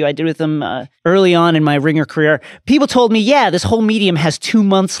an interview I did with him early on in my Ringer career, people told me, yeah, this whole medium has 2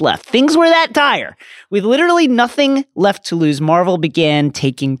 months left. Things were that dire. With literally nothing left to lose, Marvel began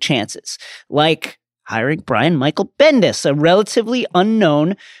taking chances, like hiring Brian Michael Bendis, a relatively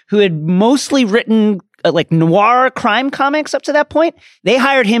unknown who had mostly written like noir crime comics up to that point. They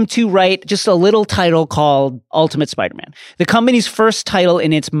hired him to write just a little title called Ultimate Spider-Man, the company's first title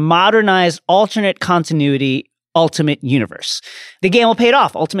in its modernized alternate continuity Ultimate Universe. The gamble paid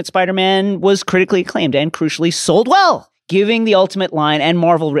off. Ultimate Spider-Man was critically acclaimed and crucially sold well, giving the Ultimate line and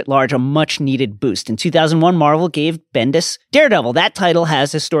Marvel writ large a much-needed boost. In 2001, Marvel gave Bendis Daredevil. That title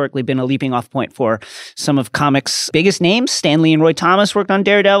has historically been a leaping-off point for some of comics' biggest names. Stan Lee and Roy Thomas worked on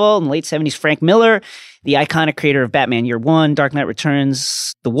Daredevil. In the late 70s, Frank Miller, the iconic creator of Batman Year One, Dark Knight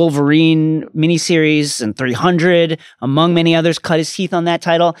Returns, the Wolverine miniseries, and 300, among many others, cut his teeth on that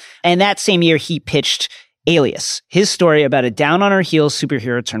title. And that same year, he pitched Alias, his story about a down-on-her-heels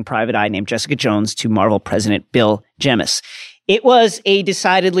superhero turned private eye named Jessica Jones to Marvel president Bill Jemas. It was a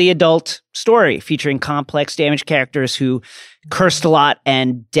decidedly adult story featuring complex, damaged characters who cursed a lot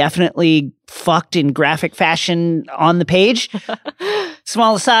and definitely fucked in graphic fashion on the page.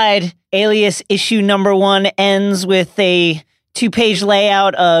 Small aside, Alias issue number 1 ends with a 2-page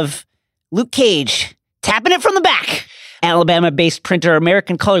layout of Luke Cage tapping it from the back. Alabama-based printer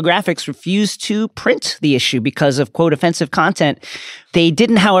American Color Graphics refused to print the issue because of, quote, offensive content. They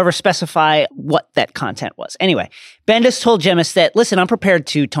didn't, however, specify what that content was. Anyway, Bendis told Jemas that, listen, I'm prepared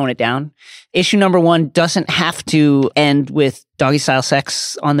to tone it down. Issue number 1 doesn't have to end with doggy-style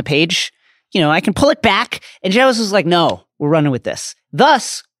sex on the page. You know, I can pull it back. And Jemas was like, no, we're running with this.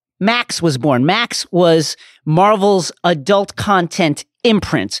 Thus, Max was born. Max was Marvel's adult content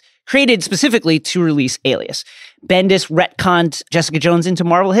imprint, created specifically to release Alias. Bendis retconned Jessica Jones into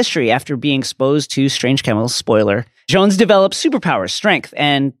Marvel history after being exposed to strange chemicals. Spoiler. Jones developed superpowers, strength,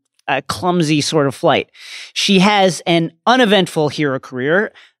 and a clumsy sort of flight. She has an uneventful hero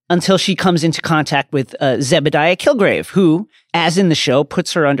career until she comes into contact with Zebediah Kilgrave, who, as in the show,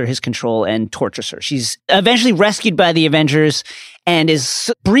 puts her under his control and tortures her. She's eventually rescued by the Avengers and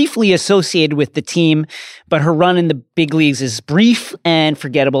is briefly associated with the team, but her run in the big leagues is brief and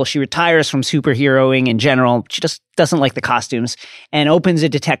forgettable. She retires from superheroing in general. She just doesn't like the costumes and opens a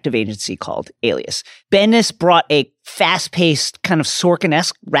detective agency called Alias. Bendis brought a fast-paced, kind of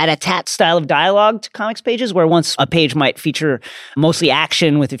Sorkin-esque rat-a-tat style of dialogue to comics pages, where once a page might feature mostly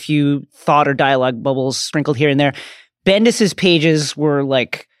action with a few thought or dialogue bubbles sprinkled here and there, Bendis's pages were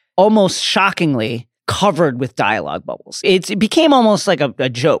like almost shockingly covered with dialogue bubbles. It became almost like a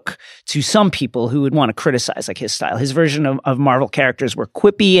joke to some people who would want to criticize like his style. His version of Marvel characters were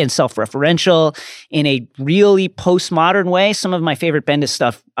quippy and self-referential in a really postmodern way. Some of my favorite Bendis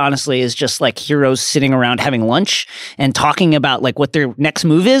stuff, honestly, is just like heroes sitting around having lunch and talking about like what their next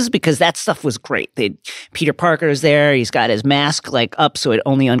move is, because that stuff was great. Peter Parker is there. He's got his mask like up so it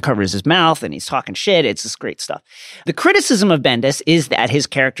only uncovers his mouth, and he's talking shit. It's just great stuff. The criticism of Bendis is that his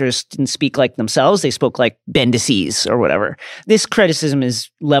characters didn't speak like themselves. They spoke like Bendisese or whatever. This criticism is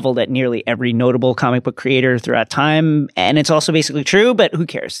leveled at nearly every notable comic book creator throughout time, and it's also basically true, but who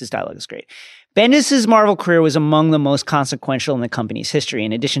cares? His dialogue is great. Bendis' Marvel career was among the most consequential in the company's history.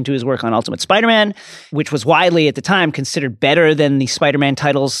 In addition to his work on Ultimate Spider-Man, which was widely at the time considered better than the Spider-Man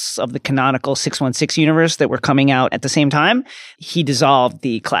titles of the canonical 616 universe that were coming out at the same time, he dissolved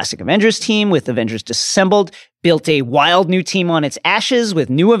the classic Avengers team with Avengers Disassembled, built a wild new team on its ashes with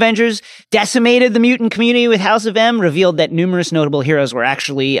New Avengers, decimated the mutant community with House of M, revealed that numerous notable heroes were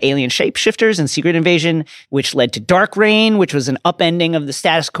actually alien shapeshifters in Secret Invasion, which led to Dark Reign, which was an upending of the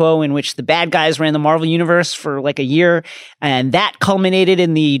status quo in which the bad guys ran the Marvel Universe for like a year. And that culminated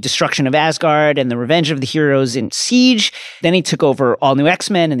in the destruction of Asgard and the revenge of the heroes in Siege. Then he took over All New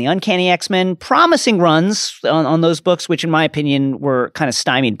X-Men and the Uncanny X-Men, promising runs on those books, which in my opinion were kind of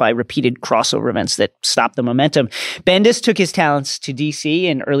stymied by repeated crossover events that stopped the momentum. Bendis took his talents to DC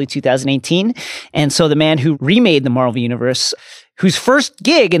in early 2018, and so the man who remade the Marvel Universe, whose first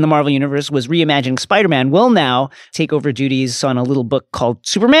gig in the Marvel Universe was reimagining Spider-Man, will now take over duties on a little book called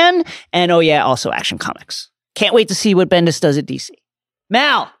Superman, and also Action Comics. Can't wait to see what Bendis does at DC.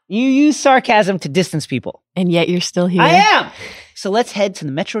 Mal, you use sarcasm to distance people. And yet you're still here. I am! So let's head to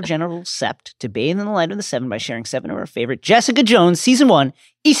the Metro General Sept to bathe in the light of the seven by sharing 7 of our favorite Jessica Jones Season 1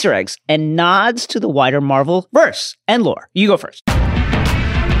 Easter eggs and nods to the wider Marvel verse and lore. You go first.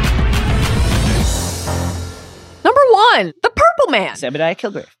 Number 1, the Purple Man. Zebediah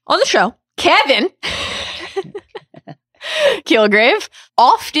Kilgrave. On the show, Kevin Kilgrave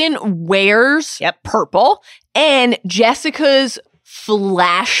often wears purple, and Jessica's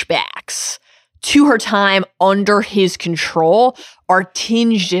flashbacks to her time under his control are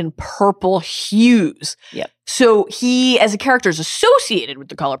tinged in purple hues. Yep. So he, as a character, is associated with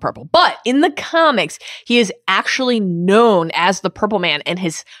the color purple. But in the comics, he is actually known as the Purple Man, and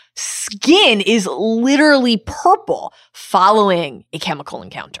his skin is literally purple following a chemical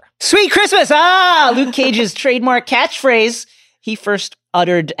encounter. Sweet Christmas! Luke Cage's trademark catchphrase. He first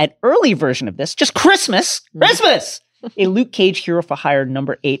uttered an early version of this, just Christmas! Christmas! A Luke Cage Hero for Hire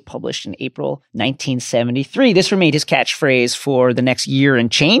number 8, published in April 1973. This remained his catchphrase for the next year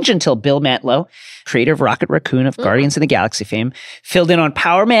and change until Bill Mantlo, creator of Rocket Raccoon of Guardians of the Galaxy fame, filled in on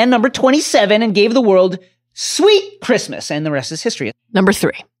Power Man number 27 and gave the world Sweet Christmas, and the rest is history. Number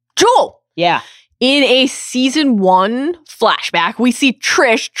 3, Jewel. Yeah. In a season 1 flashback, we see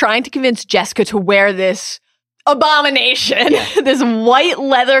Trish trying to convince Jessica to wear this abomination, this white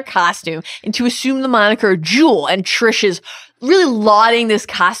leather costume, and to assume the moniker Jewel. And Trish is really lauding this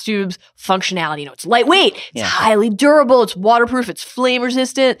costume's functionality. You know, it's lightweight, it's highly durable, it's waterproof, it's flame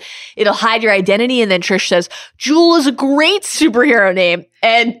resistant, it'll hide your identity. And then Trish says, Jewel is a great superhero name.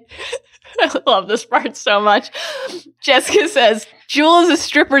 And I love this part so much. Jessica says, Jewel is a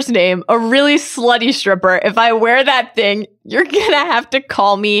stripper's name, a really slutty stripper. If I wear that thing, you're gonna have to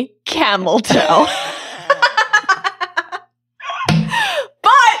call me Camel Toe.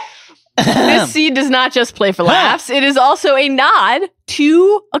 This scene does not just play for laughs. It is also a nod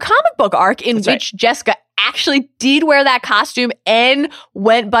to a comic book arc in which Jessica actually did wear that costume and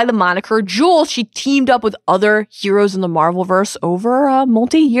went by the moniker Jewel. She teamed up with other heroes in the Marvelverse over a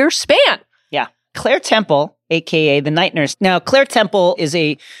multi-year span. Yeah. Claire Temple, a.k.a. the Night Nurse. Now, Claire Temple is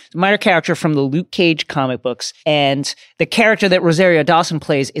a minor character from the Luke Cage comic books, and the character that Rosario Dawson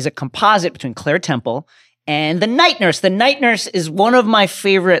plays is a composite between Claire Temple and the Night Nurse. The Night Nurse is one of my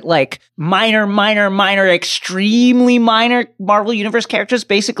favorite, like, minor, extremely minor Marvel Universe characters.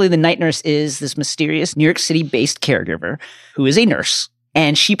 Basically, the Night Nurse is this mysterious New York City-based caregiver who is a nurse.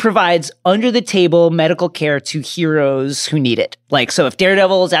 And she provides under-the-table medical care to heroes who need it. Like, so if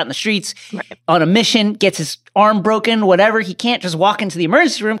Daredevil is out in the streets on a mission, gets his arm broken, whatever, he can't just walk into the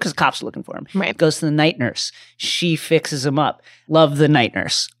emergency room because cops are looking for him. Goes to the Night Nurse. She fixes him up. Love the Night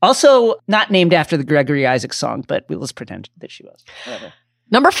Nurse. Also, not named after the Gregory Isaacs song, but let's pretend that she was. Whatever.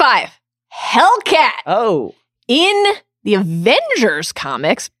 Number 5, Hellcat. Oh. In the Avengers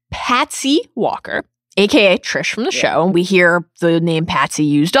comics, Patsy Walker a.k.a. Trish from the show. We hear the name Patsy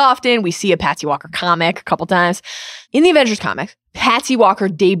used often. We see a Patsy Walker comic a couple times. In the Avengers comics, Patsy Walker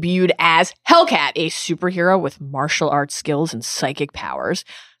debuted as Hellcat, a superhero with martial arts skills and psychic powers.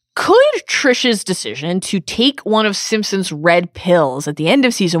 Could Trish's decision to take one of Simpson's red pills at the end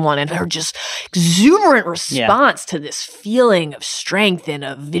of season 1 and her just exuberant response to this feeling of strength and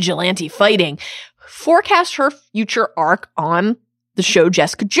of vigilante fighting forecast her future arc on the show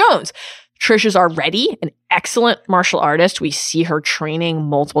Jessica Jones? Trish is already an excellent martial artist. We see her training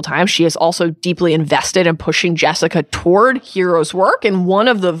multiple times. She is also deeply invested in pushing Jessica toward hero's work. And one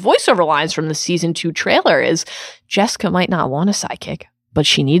of the voiceover lines from the season 2 trailer is, Jessica might not want a sidekick, but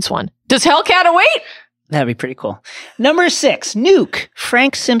she needs one. Does Hellcat await? That'd be pretty cool. Number 6, Nuke.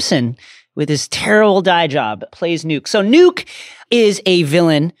 Frank Simpson, with his terrible dye job, plays Nuke. So Nuke is a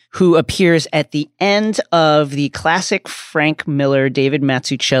villain who appears at the end of the classic Frank Miller, David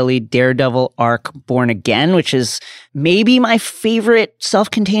Mazzucchelli Daredevil arc Born Again, which is maybe my favorite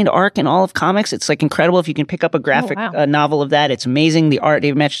self-contained arc in all of comics. It's like incredible. If you can pick up a graphic novel of that, it's amazing. The art,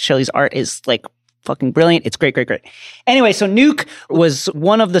 David Mazzucchelli's art is like fucking brilliant. It's great, great, great. Anyway, so Nuke was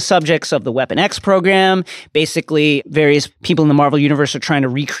one of the subjects of the Weapon X program. Basically, various people in the Marvel Universe are trying to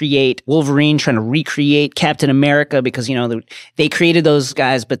recreate Wolverine, trying to recreate Captain America because, you know, they created those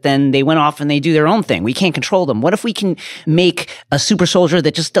guys, but then they went off and they do their own thing. We can't control them. What if we can make a super soldier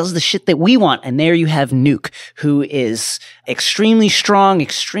that just does the shit that we want? And there you have Nuke, who is extremely strong,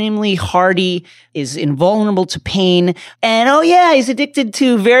 extremely hardy, is invulnerable to pain. And oh yeah, he's addicted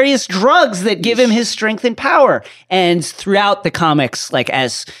to various drugs that give him his strength and power. And throughout the comics, like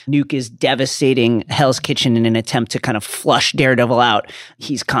as Nuke is devastating Hell's Kitchen in an attempt to kind of flush Daredevil out,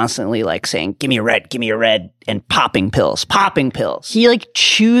 he's constantly like saying, give me a red, and popping pills. He like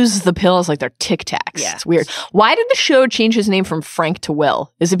chews the pills like they're Tic Tacs. Yeah. It's weird. Why did the show change his name from Frank to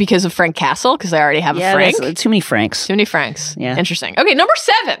Will? Is it because of Frank Castle? Because they already have a Frank? Too many Franks. Yeah. Interesting. Okay, number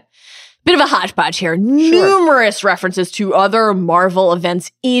 7. Bit of a hodgepodge here. Sure. Numerous references to other Marvel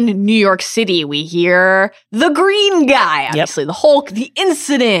events in New York City. We hear the Green Guy, obviously, the Hulk, the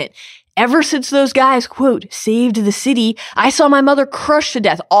Incident. Ever since those guys, quote, saved the city, I saw my mother crushed to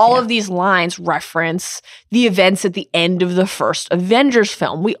death. All of these lines reference the events at the end of the first Avengers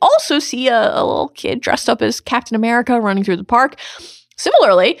film. We also see a little kid dressed up as Captain America running through the park.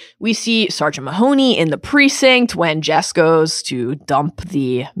 Similarly, we see Sergeant Mahoney in the precinct when Jess goes to dump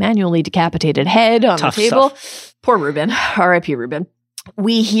the manually decapitated head on the table. Stuff. Poor Rubin. R.I.P. Rubin.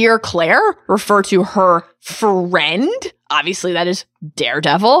 We hear Claire refer to her friend. Obviously, that is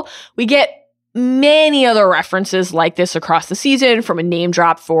Daredevil. We get many other references like this across the season, from a name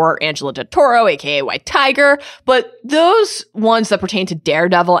drop for Angela Totoro, aka White Tiger. But those ones that pertain to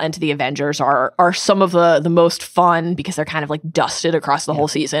Daredevil and to the Avengers are some of the most fun because they're kind of like dusted across the whole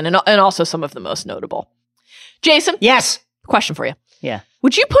season, and also some of the most notable. Jason? Yes. Question for you. Yeah.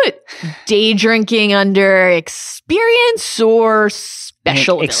 Would you put day drinking under experience or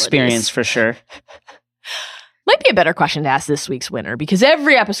special abilities? Experience for sure. Might be a better question to ask this week's winner, because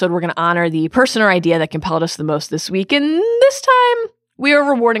every episode we're going to honor the person or idea that compelled us the most this week. And this time we are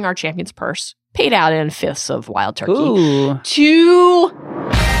rewarding our champion's purse, paid out in fifths of wild turkey, to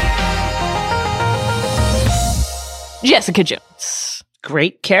Jessica Jones.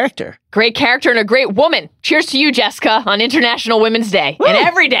 Great character. Great character and a great woman. Cheers to you, Jessica, on International Women's Day. Woo! And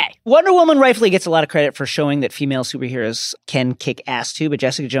every day. Wonder Woman rightfully gets a lot of credit for showing that female superheroes can kick ass too, but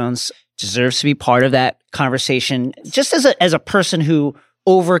Jessica Jones deserves to be part of that conversation, just as a person who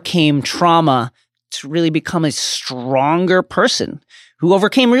overcame trauma to really become a stronger person, who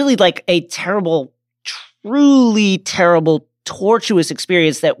overcame really like a terrible, truly terrible, tortuous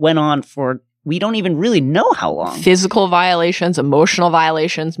experience that went on for we don't even really know how long. Physical violations, emotional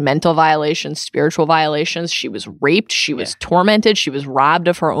violations, mental violations, spiritual violations. She was raped. She was tormented. She was robbed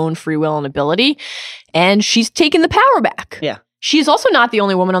of her own free will and ability. And she's taken the power back. Yeah. She's also not the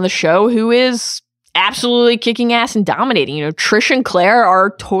only woman on the show who is absolutely kicking ass and dominating. You know, Trish and Claire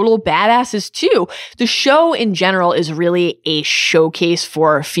are total badasses too. The show in general is really a showcase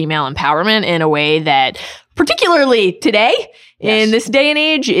for female empowerment in a way that, particularly today, in this day and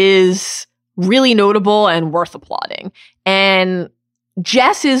age, is really notable and worth applauding. And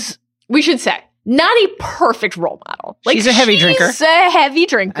Jess is, we should say, not a perfect role model. Like, she's a heavy drinker. She's a heavy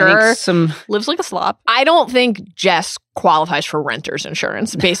drinker. Lives like a slop. I don't think Jess qualifies for renter's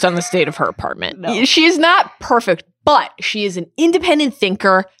insurance based on the state of her apartment. No. She's not perfect, but she is an independent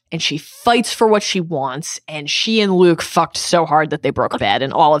thinker and she fights for what she wants. And she and Luke fucked so hard that they broke bed,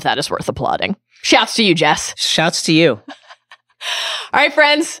 and all of that is worth applauding. Shouts to you, Jess. Shouts to you. All right,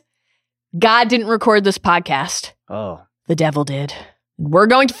 friends. God didn't record this podcast. Oh. The devil did. We're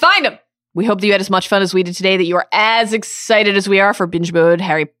going to find him. We hope that you had as much fun as we did today, that you are as excited as we are for binge mode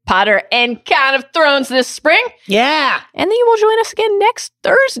Harry Potter and Con of Thrones this spring. Yeah. And that you will join us again next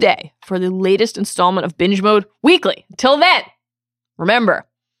Thursday for the latest installment of Binge Mode Weekly. Until then, remember,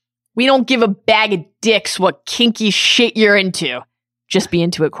 we don't give a bag of dicks what kinky shit you're into. Just be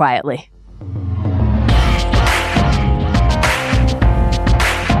into it quietly.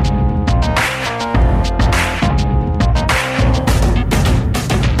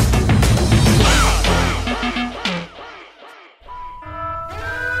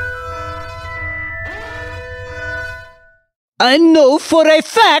 I know for a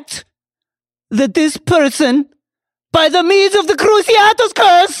fact that this person, by the means of the Cruciatus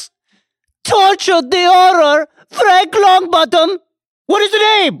curse, tortured the horror Frank Longbottom. What is the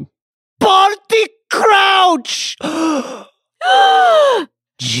name? Barty Crouch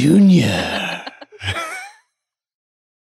Junior.